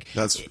 right? Like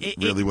that's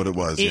really what it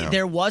was.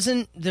 There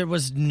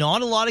was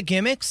not a lot of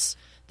gimmicks.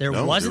 It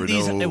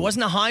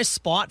wasn't a high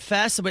spot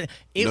fest, but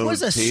it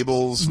was a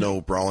tables, no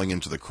brawling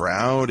into the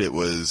crowd. It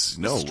was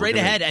straight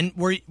ahead. And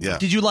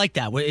did you like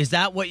that? Is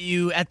that what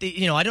you I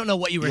don't know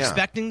what you were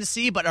expecting to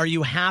see, but are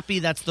you happy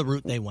that's the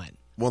route they went?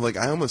 Well, like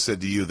I almost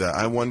said to you that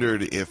I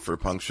wondered if for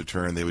Punk's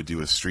return they would do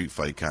a street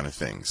fight kind of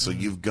thing. So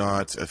you've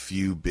got a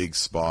few big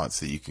spots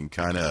that you can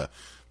kind of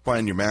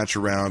plan your match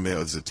around. Maybe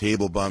there's a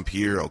table bump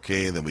here,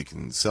 okay, then we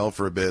can sell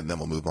for a bit, and then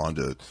we'll move on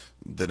to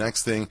the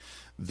next thing.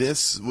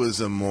 This was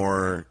a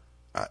more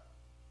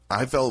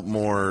I felt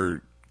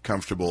more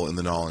comfortable in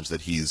the knowledge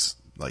that he's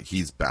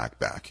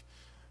back.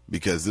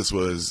 Because this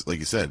was, like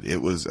you said,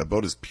 it was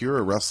about as pure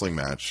a wrestling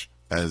match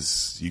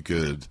as you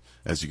could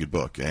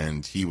book,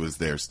 and he was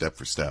there step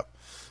for step.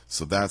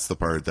 So that's the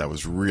part that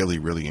was really,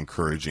 really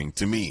encouraging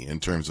to me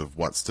in terms of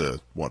what's to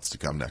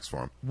come next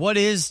for him. What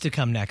is to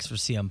come next for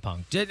CM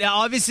Punk?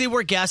 Obviously,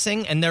 we're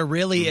guessing, and there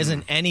really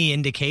isn't any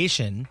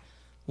indication.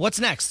 What's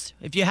next?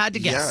 If you had to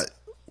guess,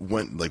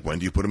 when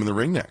do you put him in the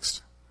ring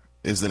next?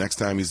 Is the next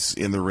time he's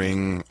in the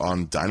ring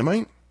on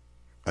Dynamite?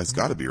 It's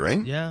got to be,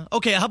 right? Yeah.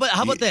 Okay. How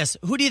about this?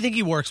 Who do you think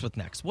he works with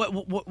next? What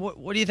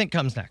do you think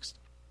comes next?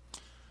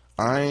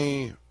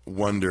 I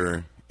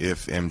wonder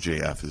if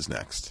MJF is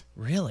next.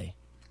 Really?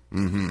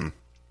 Mm-hmm.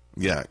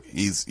 Yeah,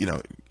 he's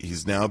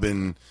now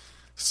been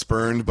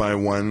spurned by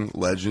one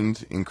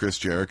legend in Chris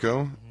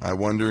Jericho. Mm-hmm. I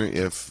wonder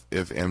if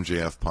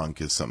MJF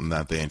Punk is something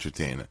that they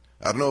entertain.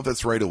 I don't know if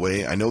that's right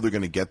away. I know they're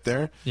going to get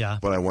there. Yeah.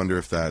 But I wonder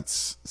if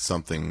that's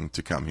something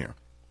to come here.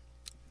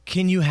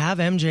 Can you have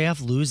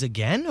MJF lose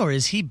again, or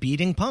is he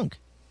beating Punk?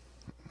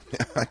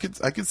 I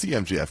could see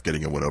MJF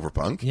getting a win over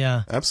Punk.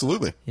 Yeah,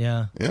 absolutely.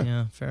 Yeah.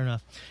 Fair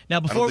enough. Now, I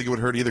don't think it would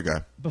hurt either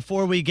guy.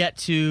 Before we get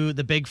to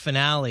the big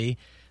finale,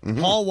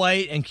 Paul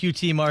White and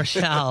QT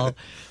Marshall.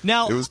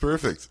 Now it was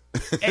perfect.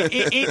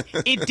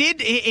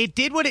 it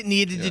did what it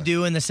needed to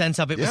do in the sense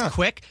of it was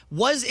quick.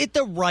 Was it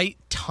the right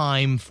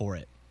time for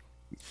it?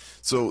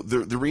 So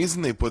the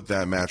reason they put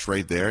that match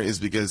right there is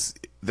because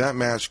that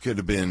match could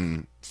have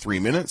been 3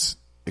 minutes.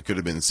 It could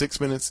have been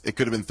 6 minutes. It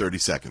could have been 30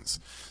 seconds.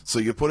 So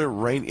you put it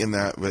right in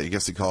that, I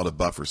guess they call it a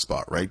buffer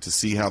spot, right? To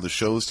see how the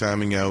show's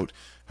timing out,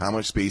 how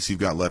much space you've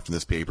got left in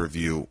this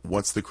pay-per-view,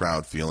 what's the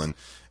crowd feeling.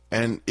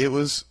 And it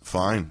was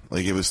fine.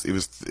 Like it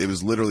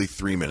was literally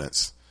 3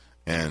 minutes.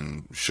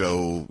 And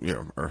Show,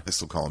 or I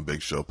still call him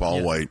Big Show,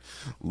 Paul White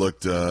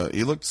looked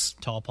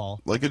Tall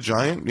Paul. Like a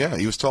giant. Yeah,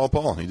 he was Tall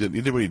Paul. He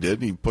did what he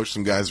did. He pushed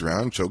some guys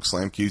around, choke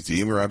slam QT,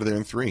 and we're out of there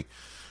in 3.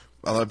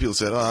 A lot of people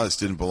said, this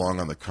didn't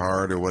belong on the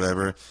card or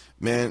whatever.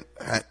 Man,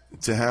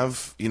 to have,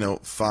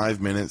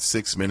 5 minutes,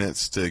 6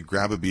 minutes to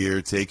grab a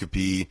beer, take a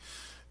pee,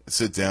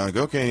 sit down,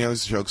 go, okay,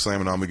 let's choke slam,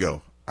 and on we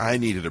go. I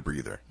needed a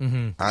breather.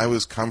 Mm-hmm. I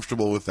was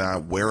comfortable with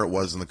that, where it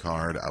was in the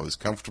card. I was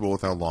comfortable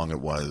with how long it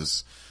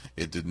was.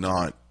 It did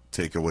not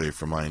take away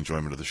from my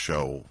enjoyment of the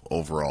show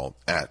overall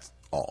at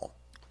all.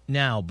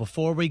 Now,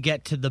 before we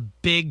get to the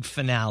big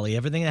finale,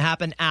 everything that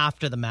happened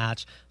after the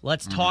match,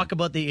 let's talk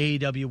about the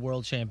AEW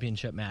World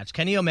Championship match.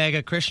 Kenny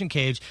Omega, Christian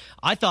Cage.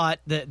 I thought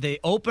that the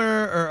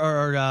opener,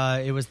 or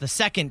it was the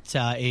second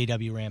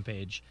AEW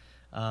Rampage.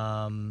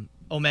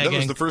 Omega. That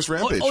was the first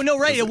Rampage. Oh no,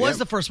 right. It was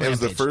the first Rampage.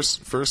 It was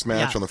the first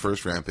match on the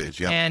first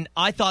Rampage, yeah. And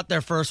I thought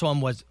their first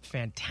one was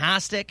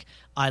fantastic.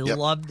 I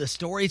loved the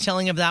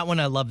storytelling of that one.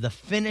 I loved the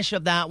finish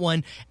of that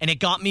one. And it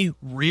got me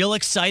real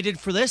excited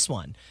for this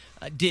one.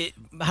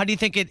 How do you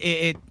think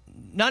it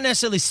not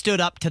necessarily stood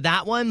up to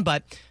that one,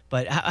 but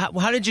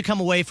how did you come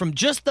away from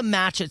just the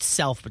match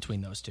itself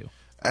between those two?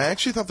 I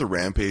actually thought the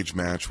Rampage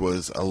match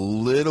was a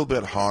little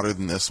bit hotter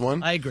than this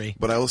one. I agree.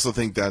 But I also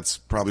think that's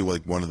probably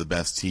like one of the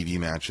best TV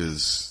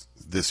matches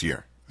this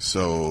year.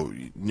 So,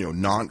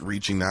 not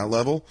reaching that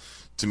level,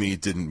 to me,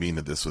 didn't mean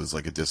that this was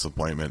like a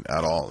disappointment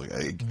at all.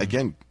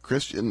 Again,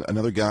 Christian,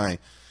 another guy,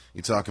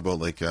 you talk about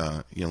like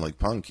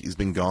Punk, he's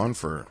been gone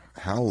for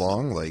how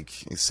long? Like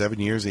 7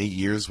 years, 8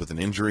 years with an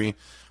injury,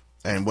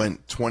 and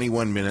went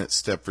 21 minutes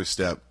step for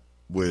step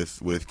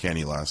with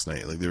Kenny last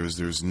night. Like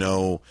there's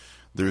no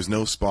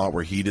spot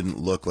where he didn't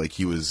look like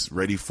he was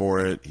ready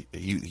for it.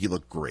 He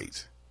looked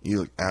great. He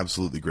looked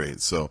absolutely great.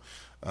 So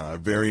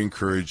very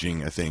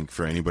encouraging, I think,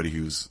 for anybody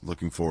who's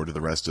looking forward to the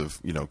rest of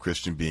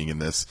Christian being in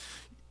this.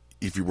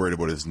 If you're worried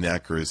about his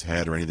neck or his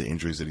head or any of the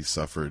injuries that he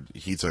suffered,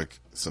 he took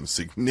some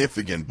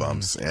significant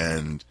bumps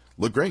and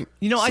looked great.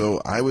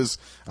 I was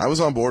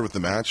on board with the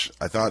match.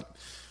 I thought,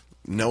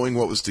 knowing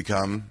what was to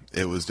come,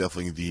 it was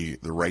definitely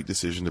the right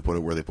decision to put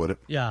it where they put it.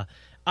 Yeah.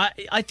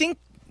 I think,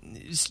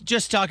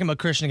 just talking about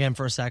Christian again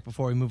for a sec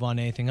before we move on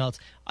to anything else,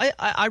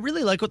 I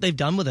really like what they've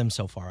done with him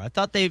so far. I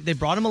thought they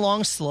brought him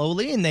along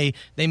slowly, and they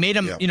made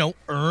him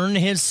earn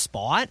his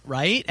spot,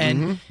 right?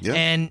 And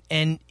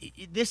and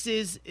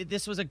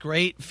this was a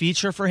great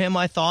feature for him.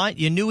 I thought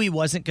you knew he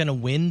wasn't going to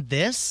win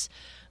this,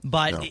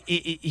 but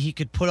he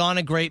could put on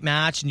a great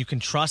match, and you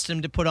can trust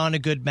him to put on a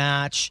good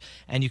match,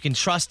 and you can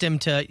trust him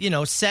to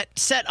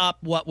set up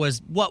what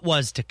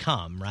was to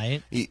come,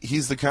 right?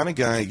 He's the kind of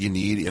guy you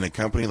need in a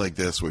company like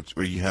this,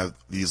 where you have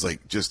these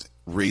like just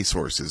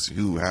racehorses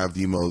who have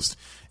the most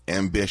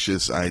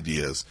ambitious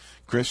ideas.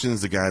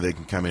 Christian's the guy that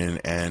can come in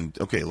and,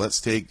 okay, let's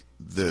take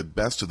the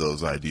best of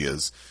those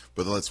ideas,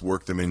 but let's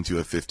work them into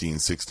a 15,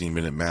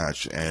 16-minute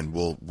match, and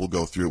we'll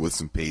go through it with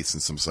some pace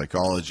and some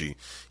psychology.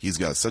 He's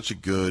got such a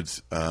good,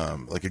 a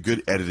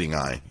good editing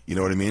eye. You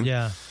know what I mean?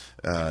 Yeah.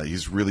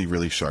 He's really,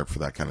 really sharp for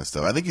that kind of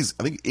stuff. I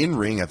think in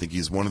ring, I think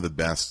he's one of the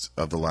best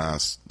of the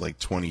last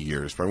 20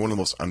 years. Probably one of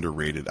the most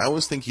underrated. I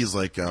always think he's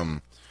like,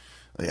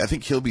 I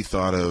think he'll be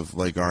thought of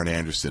like Arn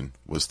Anderson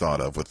was thought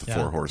of with the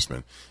Four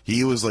Horsemen.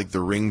 He was like the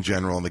ring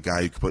general and the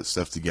guy who could put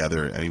stuff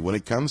together. And when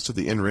it comes to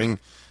the in-ring,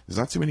 there's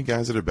not too many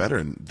guys that are better.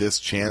 And this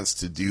chance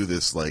to do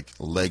this like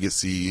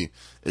legacy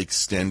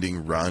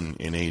extending run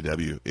in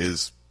AEW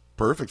is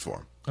perfect for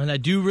him. And I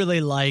do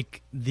really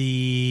like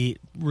the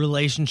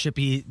relationship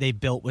they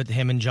built with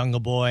him and Jungle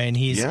Boy, and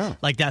he's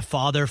like that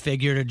father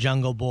figure to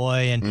Jungle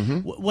Boy.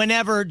 And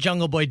whenever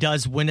Jungle Boy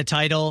does win a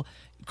title,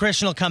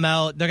 Christian will come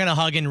out, they're going to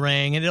hug and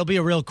ring, and it'll be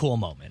a real cool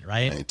moment,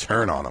 right? And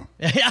turn on him.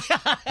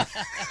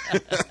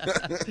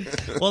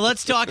 Well,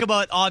 let's talk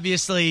about,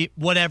 obviously,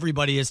 what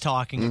everybody is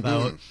talking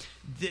about.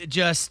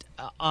 Just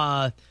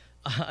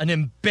an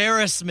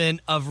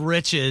embarrassment of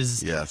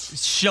riches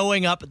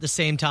showing up at the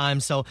same time.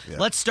 So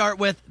let's start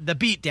with the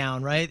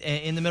beatdown, right?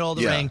 In the middle of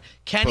the ring.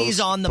 Kenny's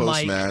on the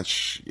mic.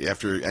 Post-match,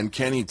 and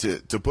Kenny,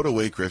 to put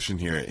away Christian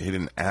here, hit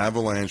an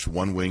avalanche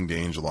one-winged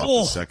angel off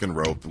the second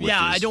rope.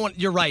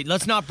 You're right.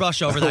 Let's not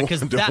brush over that.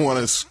 Because I don't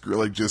want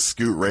to just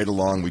scoot right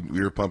along.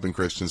 We were pumping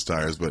Christian's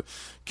tires, but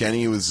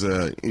Kenny was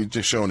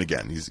just showing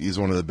again. He's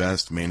one of the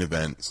best main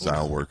event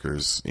style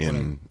workers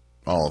in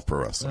all of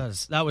pro wrestling.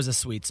 That was a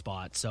sweet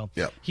spot. So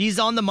he's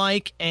on the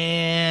mic,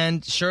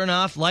 and sure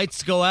enough,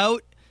 lights go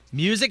out,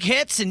 music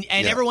hits, and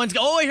everyone's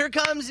here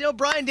comes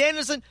Bryan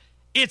Danielson.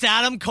 It's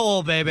Adam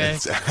Cole, baby.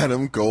 It's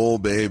Adam Cole,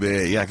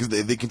 baby. Yeah, because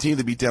they continue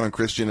to beat down on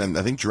Christian, and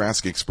I think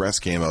Jurassic Express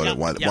came out at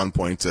one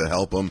point to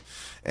help him.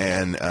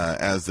 And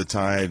as the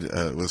tide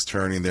was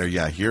turning there,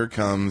 here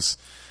comes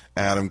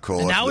Adam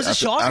Cole. And that was a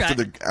shock.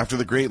 After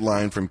the great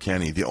line from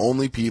Kenny, the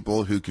only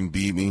people who can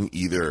beat me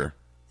either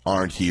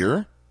aren't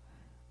here,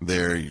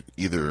 they're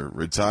either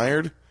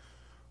retired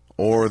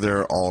or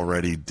they're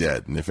already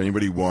dead. And if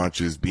anybody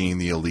watches Being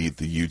the Elite,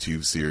 the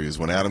YouTube series,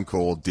 when Adam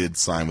Cole did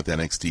sign with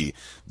NXT,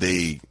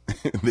 they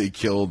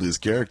killed his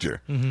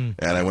character. And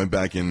I went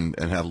back and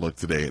had a look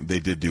today. They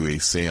did do a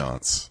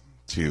seance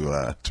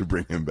to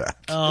bring him back.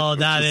 Oh,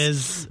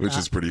 which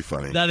is pretty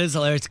funny. That is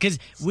hilarious because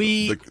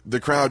the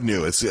crowd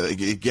knew. It's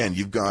again,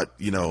 you've got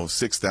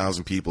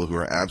 6,000 people who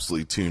are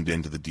absolutely tuned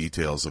into the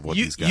details of what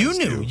these guys do. You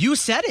knew. You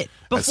said it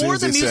before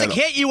the music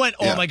hit. You went,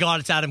 "Oh my God,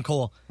 it's Adam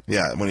Cole."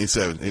 Yeah, when he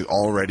said he's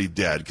already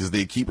dead, because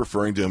they keep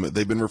referring to him.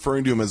 They've been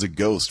referring to him as a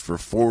ghost for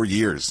 4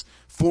 years.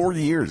 4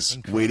 years.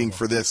 Incredible. Waiting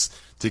for this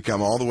to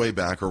come all the way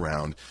back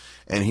around,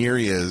 and here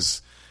he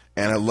is.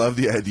 And I love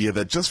the idea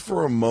that just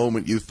for a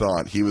moment you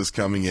thought he was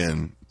coming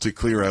in to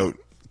clear out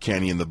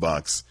Kenny and the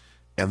Bucks,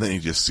 And then he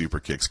just super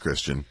kicks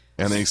Christian.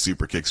 And then he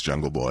super kicks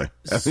Jungle Boy.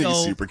 And then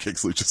he super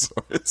kicks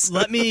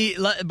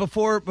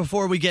Luchasaurus.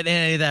 Before we get into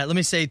any of that, let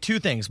me say two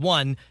things.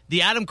 One,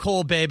 the Adam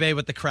Cole Bebe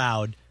with the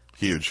crowd.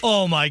 Huge.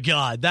 Oh my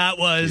God. That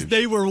was,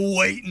 they were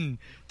waiting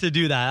to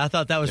do that. I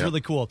thought that was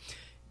really cool.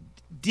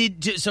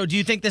 So do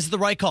you think this is the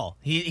right call?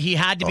 He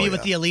had to be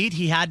with the Elite?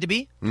 He had to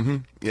be? Mm-hmm.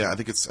 Yeah, I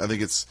think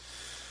it's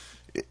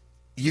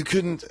you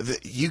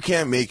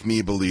can't make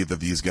me believe that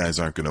these guys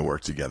aren't going to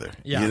work together.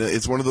 Yeah. You know,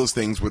 it's one of those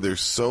things where they're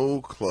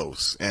so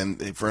close,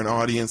 and for an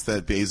audience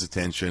that pays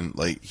attention,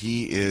 like,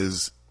 he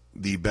is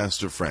the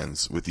best of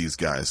friends with these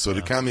guys. So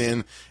to come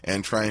in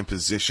and try and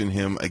position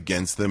him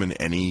against them in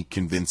any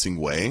convincing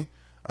way,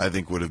 I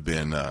think would have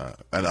been an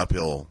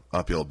uphill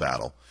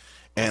battle.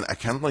 And I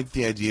kind of like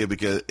the idea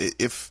because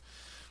if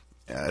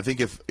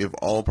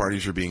all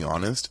parties are being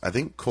honest, I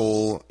think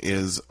Cole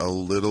is a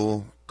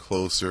little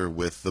closer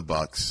with the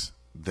Bucks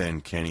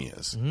than Kenny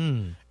is.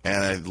 And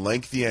I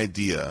like the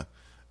idea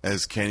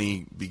as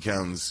Kenny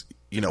becomes,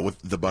 you know, with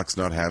the Bucks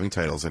not having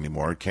titles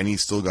anymore,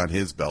 Kenny's still got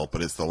his belt,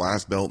 but it's the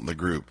last belt in the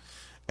group.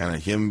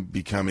 And him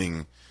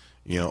becoming,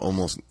 you know,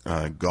 almost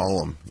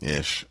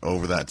Gollum-ish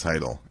over that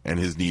title and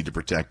his need to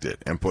protect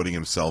it and putting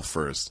himself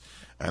first.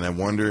 And I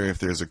wonder if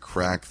there's a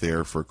crack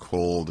there for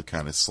Cole to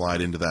kind of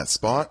slide into that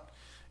spot.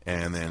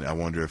 And then I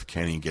wonder if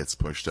Kenny gets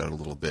pushed out a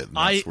little bit. And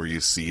that's where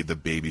you see the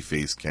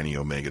babyface Kenny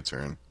Omega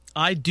turn.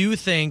 I do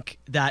think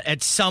that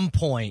at some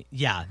point,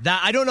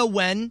 that I don't know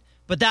when,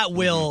 but that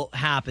will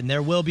happen.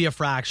 There will be a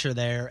fracture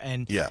there.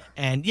 And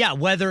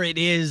whether it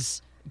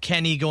is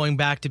Kenny going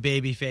back to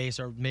babyface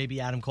or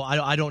maybe Adam Cole,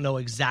 I don't know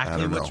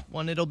exactly which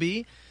one it'll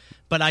be.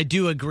 But I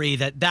do agree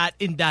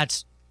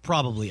that's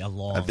probably a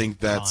long I think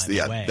that's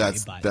time away,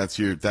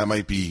 that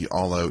might be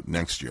all out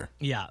next year.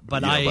 Yeah,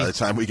 but by the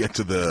time we get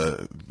to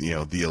the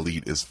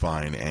Elite is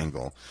fine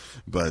angle.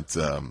 But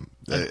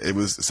it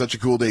was such a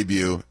cool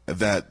debut.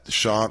 That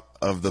shot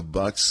of the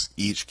Bucks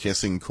each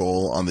kissing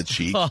Cole on the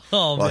cheek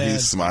while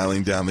he's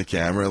smiling down the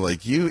camera,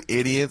 like, you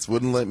idiots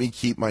wouldn't let me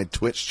keep my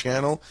Twitch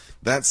channel.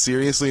 That's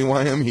seriously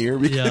why I'm here,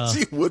 because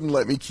you wouldn't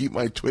let me keep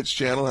my Twitch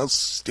channel. How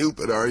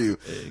stupid are you?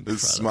 Incredible. The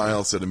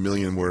smile said a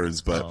million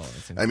words, but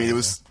I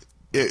mean,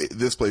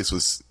 this place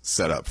was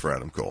set up for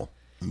Adam Cole.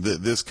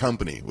 This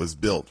company was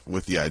built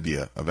with the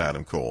idea of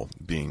Adam Cole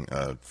being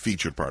a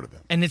featured part of it.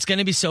 And it's going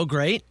to be so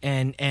great.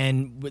 And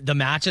the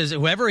matches,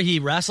 whoever he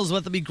wrestles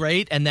with will be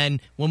great. And then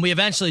when we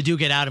eventually do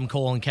get Adam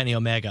Cole and Kenny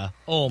Omega,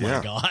 oh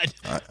my God.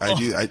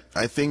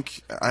 I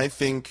think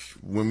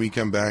when we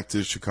come back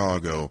to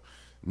Chicago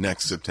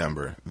next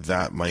September,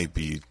 that might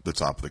be the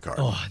top of the card.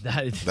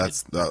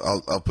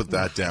 I'll put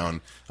that down.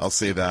 I'll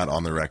say that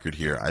on the record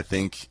here. I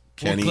think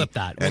Kenny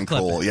and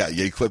Cole. Yeah,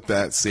 you clip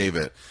that, save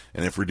it.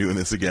 And if we're doing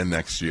this again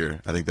next year,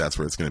 I think that's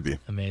where it's going to be.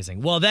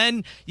 Amazing. Well,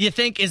 then you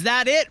think, is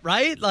that it,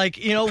 right? Like,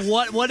 you know,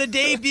 what a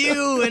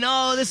debut, and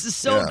this is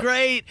so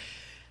great.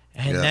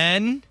 And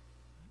then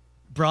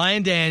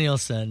Bryan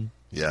Danielson.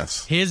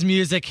 Yes. His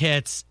music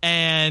hits,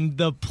 and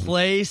the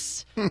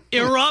place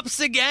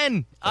erupts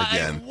again.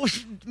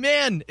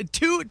 Man,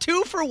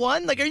 two for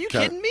one? Like, are you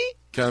kidding me?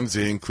 Comes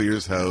in,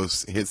 clears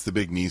house, hits the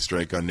big knee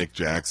strike on Nick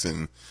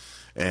Jackson,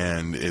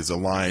 and is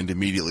aligned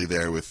immediately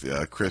there with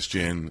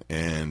Christian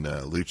and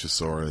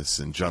Luchasaurus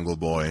and Jungle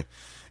Boy,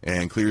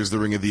 and clears the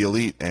ring of the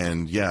Elite.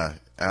 And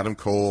Adam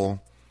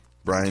Cole,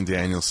 Bryan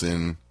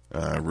Danielson,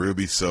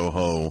 Ruby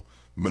Soho,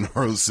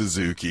 Minoru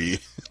Suzuki.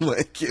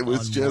 Like, it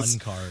was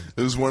just one card.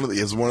 It was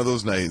one of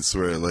those nights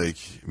where, like,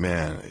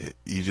 man,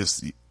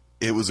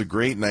 it was a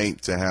great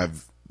night to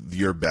have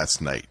your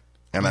best night,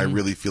 and I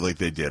really feel like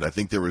they did. I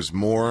think there was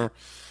more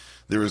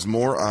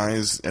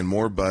eyes and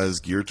more buzz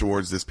geared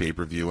towards this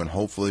pay-per-view, and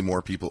hopefully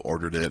more people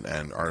ordered it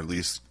and are at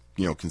least,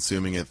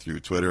 consuming it through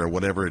Twitter or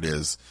whatever it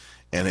is.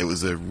 And it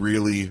was a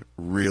really,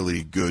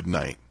 really good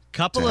night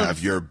to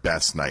have your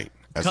best night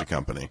as a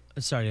company.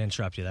 Sorry to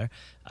interrupt you there.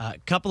 A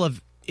couple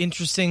of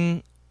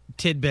interesting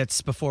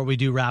tidbits before we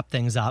do wrap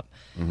things up.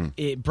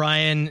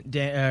 Bryan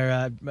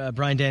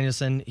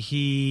Danielson,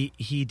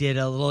 he did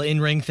a little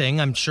in-ring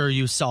thing. I'm sure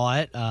you saw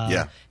it.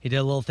 He did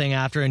a little thing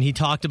after, and he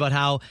talked about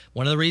how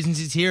one of the reasons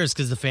he's here is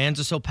because the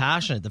fans are so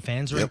passionate. The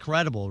fans are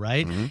incredible,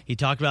 right? He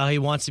talked about how he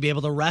wants to be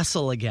able to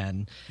wrestle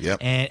again.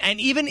 And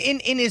even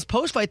in his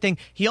post-fight thing,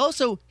 he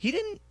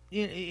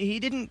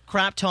didn't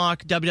crap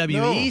talk WWE.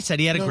 No, he said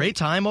he had a great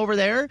time over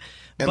there.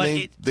 And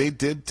but they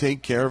did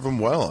take care of him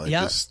well.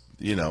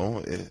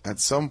 At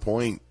some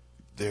point,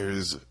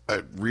 there's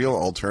a real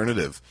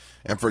alternative.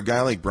 And for a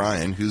guy like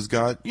Bryan, who's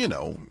got,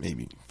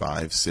 maybe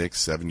 5, 6,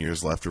 7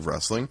 years left of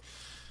wrestling,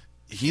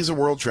 he's a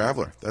world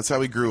traveler. That's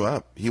how he grew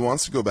up. He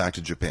wants to go back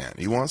to Japan.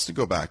 He wants to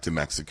go back to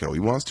Mexico. He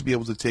wants to be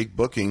able to take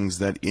bookings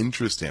that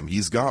interest him.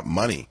 He's got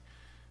money.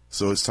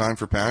 So it's time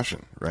for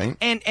passion, right?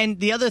 And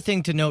the other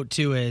thing to note,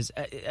 too, is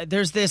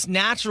there's this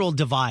natural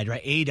divide,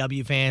 right?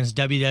 AEW fans,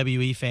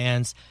 WWE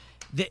fans.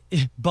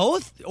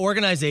 Both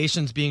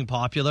organizations being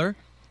popular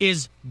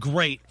is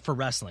great for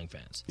wrestling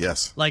fans.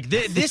 Yes. Like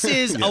this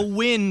is a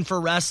win for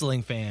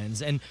wrestling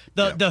fans. And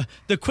the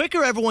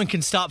quicker everyone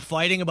can stop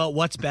fighting about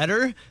what's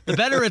better, the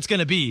better it's going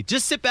to be.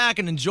 Just sit back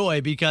and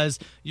enjoy, because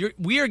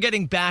we are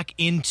getting back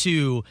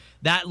into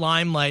that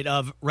limelight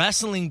of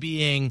wrestling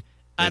being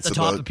at the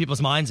top of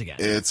people's minds again.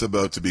 It's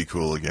about to be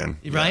cool again.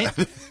 Right? Yeah,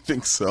 I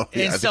think so.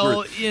 And I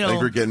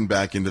think we're getting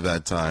back into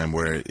that time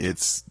where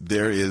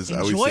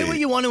enjoy what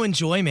you want to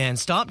enjoy, man.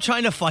 Stop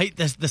trying to fight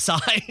the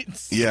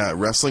sides. Yeah,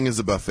 wrestling is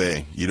a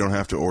buffet. You don't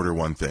have to order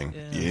one thing.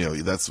 Yeah.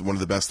 That's one of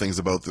the best things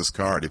about this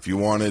card. If you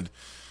wanted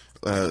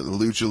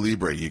Lucha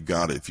Libre, you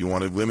got it. If you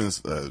wanted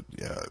women's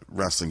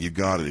wrestling, you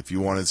got it. If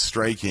you wanted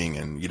striking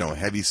and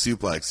heavy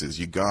suplexes,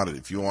 you got it.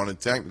 If you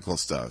wanted technical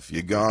stuff,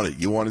 you got it.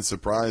 You wanted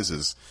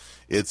surprises,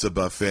 it's a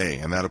buffet,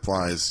 and that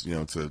applies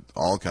to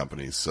all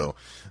companies. So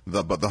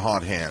but the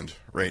hot hand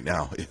right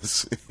now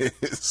is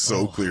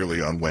so clearly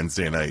on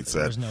Wednesday nights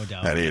at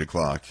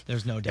 8:00.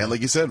 There's no doubt. And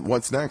like you said,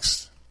 what's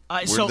next?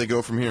 Where do they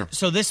go from here?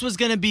 So this was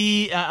going to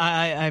be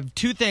I have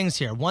two things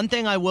here. One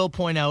thing I will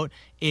point out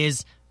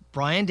is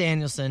Bryan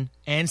Danielson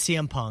and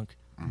CM Punk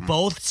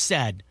both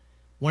said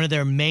one of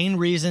their main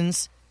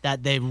reasons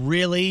that the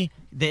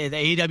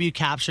AEW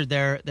captured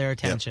their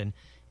attention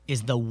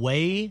is the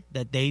way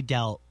that they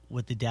dealt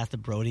with the death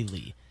of Brody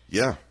Lee.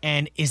 Yeah.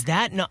 And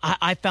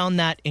I found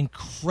that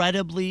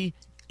incredibly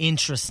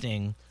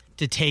interesting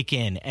to take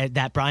in,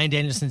 that Bryan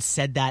Danielson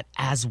said that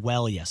as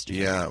well yesterday.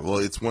 Yeah, well,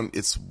 it's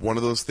one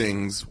of those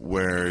things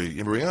where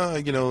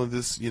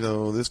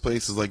this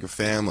place is like a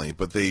family,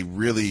 but they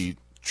really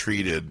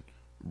treated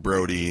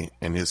Brody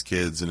and his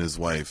kids and his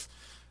wife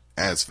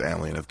as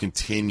family, and have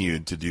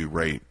continued to do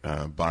right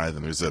by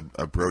them. There's a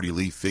Brody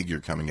Lee figure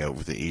coming out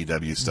with the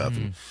AEW stuff,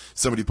 and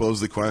somebody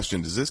posed the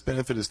question, does this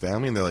benefit his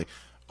family? And they're like,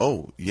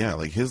 oh, yeah,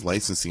 like his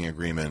licensing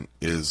agreement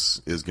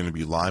is going to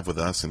be live with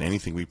us, and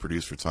anything we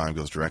produce for Time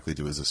goes directly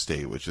to his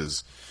estate, which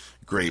is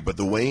great. But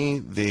the way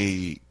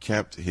they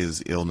kept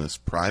his illness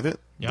private,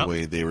 the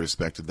way they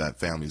respected that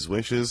family's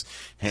wishes,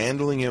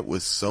 handling it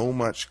with so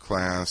much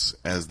class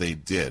as they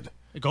did.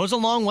 It goes a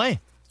long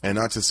way. And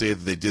not to say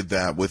that they did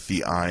that with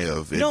the eye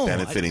of it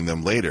benefiting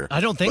them later. I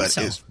don't think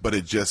so. But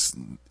it just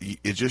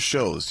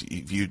shows.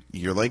 If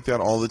you're like that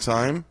all the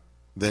time,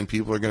 then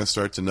people are going to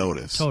start to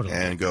notice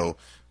and go,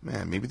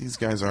 man, maybe these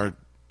guys are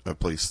a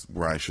place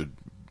where I should,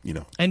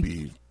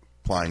 be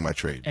plying my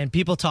trade. And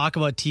people talk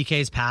about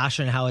TK's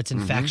passion, how it's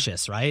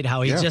infectious, right?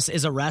 How he just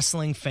is a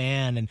wrestling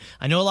fan. And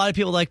I know a lot of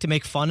people like to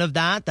make fun of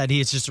that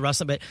he's just a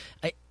wrestler, but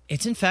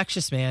it's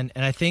infectious, man,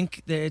 and I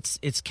think that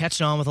it's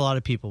catching on with a lot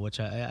of people, which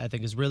I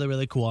think is really,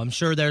 really cool. I'm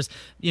sure there's,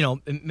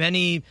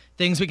 many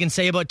things we can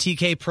say about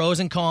TK, pros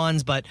and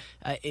cons, but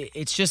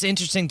it's just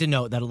interesting to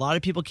note that a lot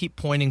of people keep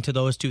pointing to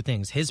those two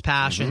things, his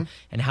passion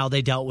and how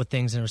they dealt with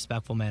things in a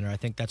respectful manner. I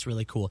think that's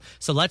really cool.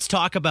 So let's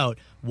talk about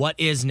what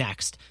is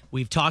next.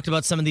 We've talked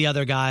about some of the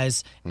other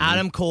guys,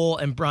 Adam Cole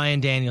and Bryan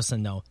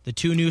Danielson, though, the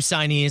two new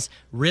signees.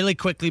 Really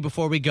quickly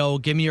before we go,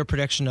 give me your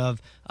prediction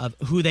of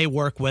who they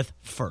work with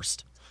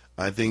first.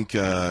 I think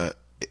the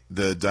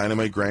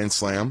Dynamite Grand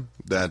Slam,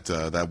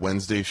 that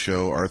Wednesday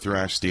show, Arthur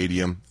Ashe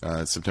Stadium,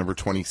 September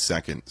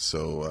 22nd,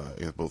 so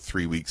about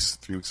 3 weeks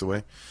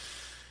away.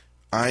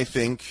 I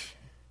think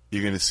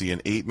you're going to see an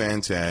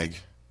 8-man tag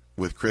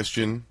with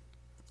Christian,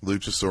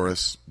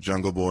 Luchasaurus,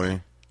 Jungle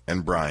Boy,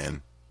 and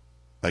Bryan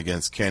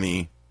against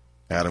Kenny,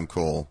 Adam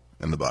Cole,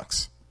 and the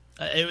Bucks.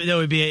 That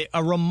would be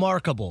a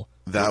remarkable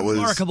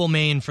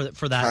main for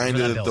that. Kind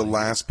of building. the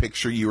last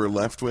picture you were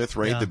left with,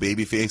 right? Yeah. The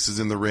baby faces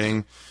in the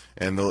ring,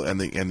 and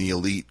the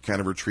Elite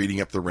kind of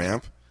retreating up the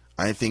ramp.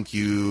 I think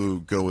you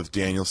go with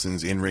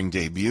Danielson's in-ring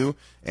debut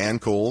and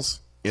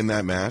Cole's in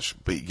that match,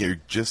 but you're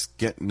just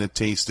getting a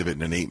taste of it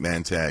in an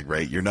 8-man tag,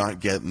 right? You're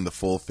not getting the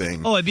full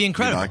thing. Oh, it'd be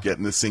incredible. You're not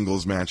getting the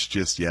singles match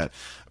just yet.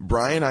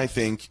 Bryan, I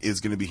think, is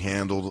going to be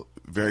handled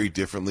very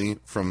differently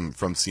from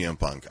CM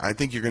Punk. I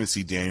think you're going to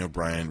see Daniel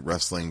Bryan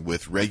wrestling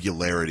with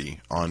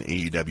regularity on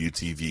AEW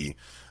TV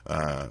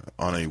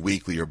on a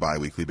weekly or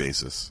bi-weekly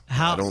basis.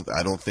 I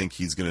don't think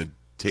he's going to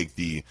take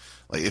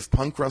if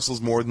Punk wrestles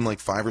more than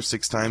 5 or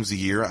 6 times a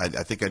year, I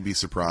think I'd be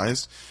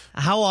surprised.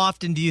 How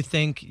often do you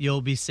think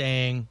you'll be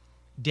saying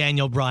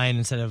Daniel Bryan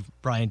instead of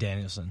Bryan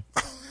Danielson?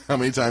 How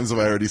many times have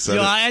I already said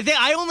it? I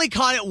think I only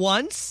caught it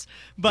once,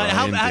 but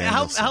how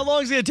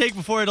long is it going to take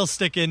before it'll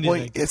stick in?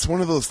 It's one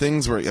of those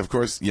things where, of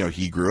course,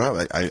 he grew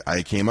up.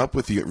 I came up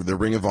with the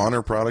Ring of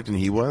Honor product, and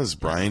he was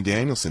Bryan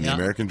Danielson, the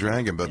American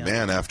Dragon. But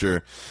man,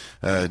 after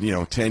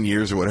 10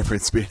 years or whatever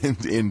it's been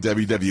in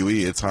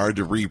WWE, it's hard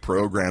to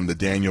reprogram the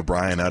Daniel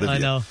Bryan out of you. I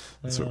know.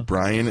 So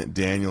Bryan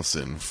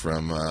Danielson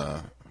from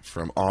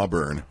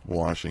Auburn,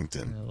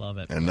 Washington. I love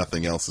it. And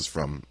nothing else is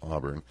from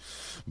Auburn.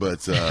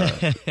 But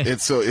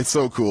it's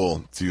so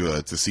cool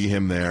to see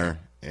him there.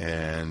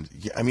 And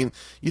I mean,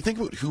 you think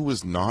about who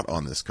was not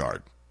on this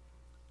card.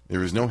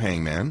 There was no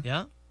Hangman.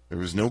 Yeah. There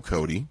was no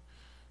Cody.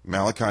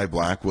 Malachi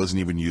Black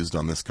wasn't even used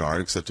on this card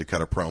except to cut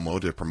a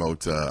promo to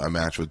promote a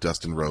match with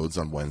Dustin Rhodes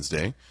on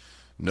Wednesday.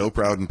 No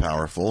Proud and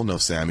Powerful. No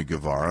Sammy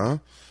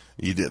Guevara.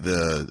 You did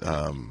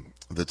the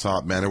the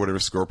top men or whatever,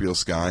 Scorpio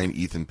Sky and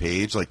Ethan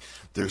Page. Like,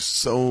 there's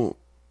so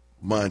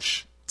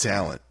much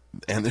talent,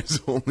 and there's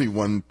only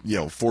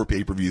 4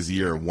 pay-per-views a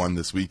year, 1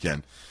 this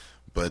weekend.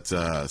 But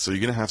so you're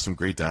going to have some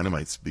great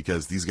dynamites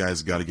because these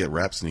guys got to get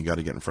reps and you got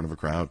to get in front of a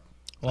crowd.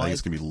 Well, I think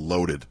it's going to be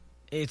loaded.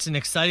 It's an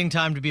exciting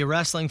time to be a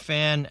wrestling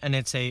fan, and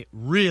it's a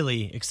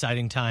really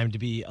exciting time to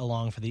be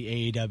along for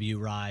the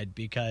AEW ride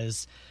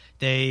because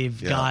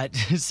they've got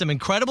some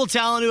incredible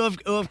talent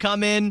who have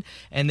come in,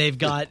 and they've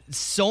got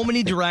so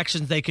many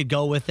directions they could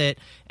go with it.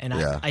 And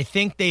I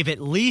think they've at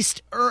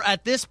least,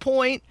 at this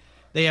point,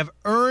 they have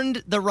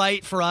earned the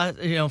right for us,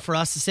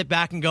 to sit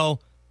back and go,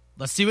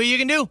 let's see what you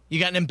can do. You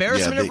got an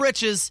embarrassment of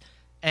riches,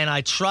 and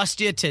I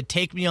trust you to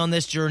take me on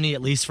this journey,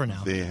 at least for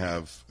now. They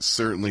have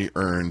certainly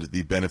earned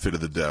the benefit of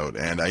the doubt.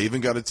 And I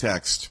even got a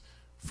text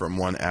from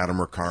one Adam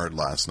Ricard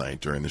last night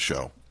during the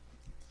show.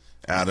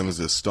 Adam is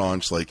a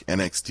staunch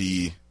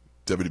NXT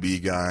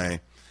WWE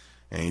guy,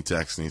 and he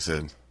texted and he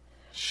said,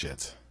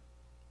 shit,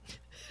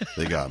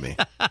 they got me.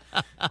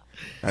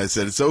 I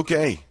said, it's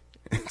okay.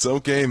 It's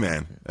okay,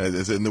 man.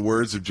 In the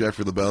words of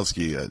Jeffrey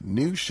Lebowski,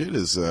 new shit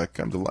has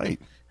come to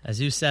light. As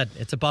you said,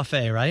 it's a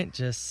buffet, right?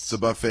 It's a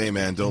buffet,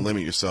 man. Don't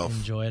limit yourself.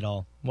 Enjoy it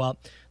all. Well,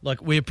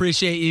 look, we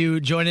appreciate you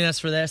joining us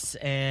for this,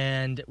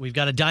 and we've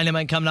got a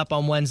Dynamite coming up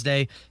on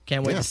Wednesday.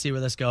 Can't wait to see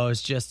where this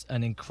goes. Just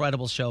an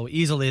incredible show,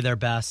 easily their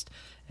best,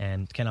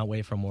 and cannot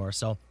wait for more.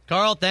 So,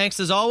 Carl, thanks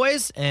as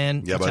always,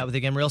 and we'll chat with you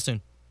again real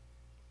soon.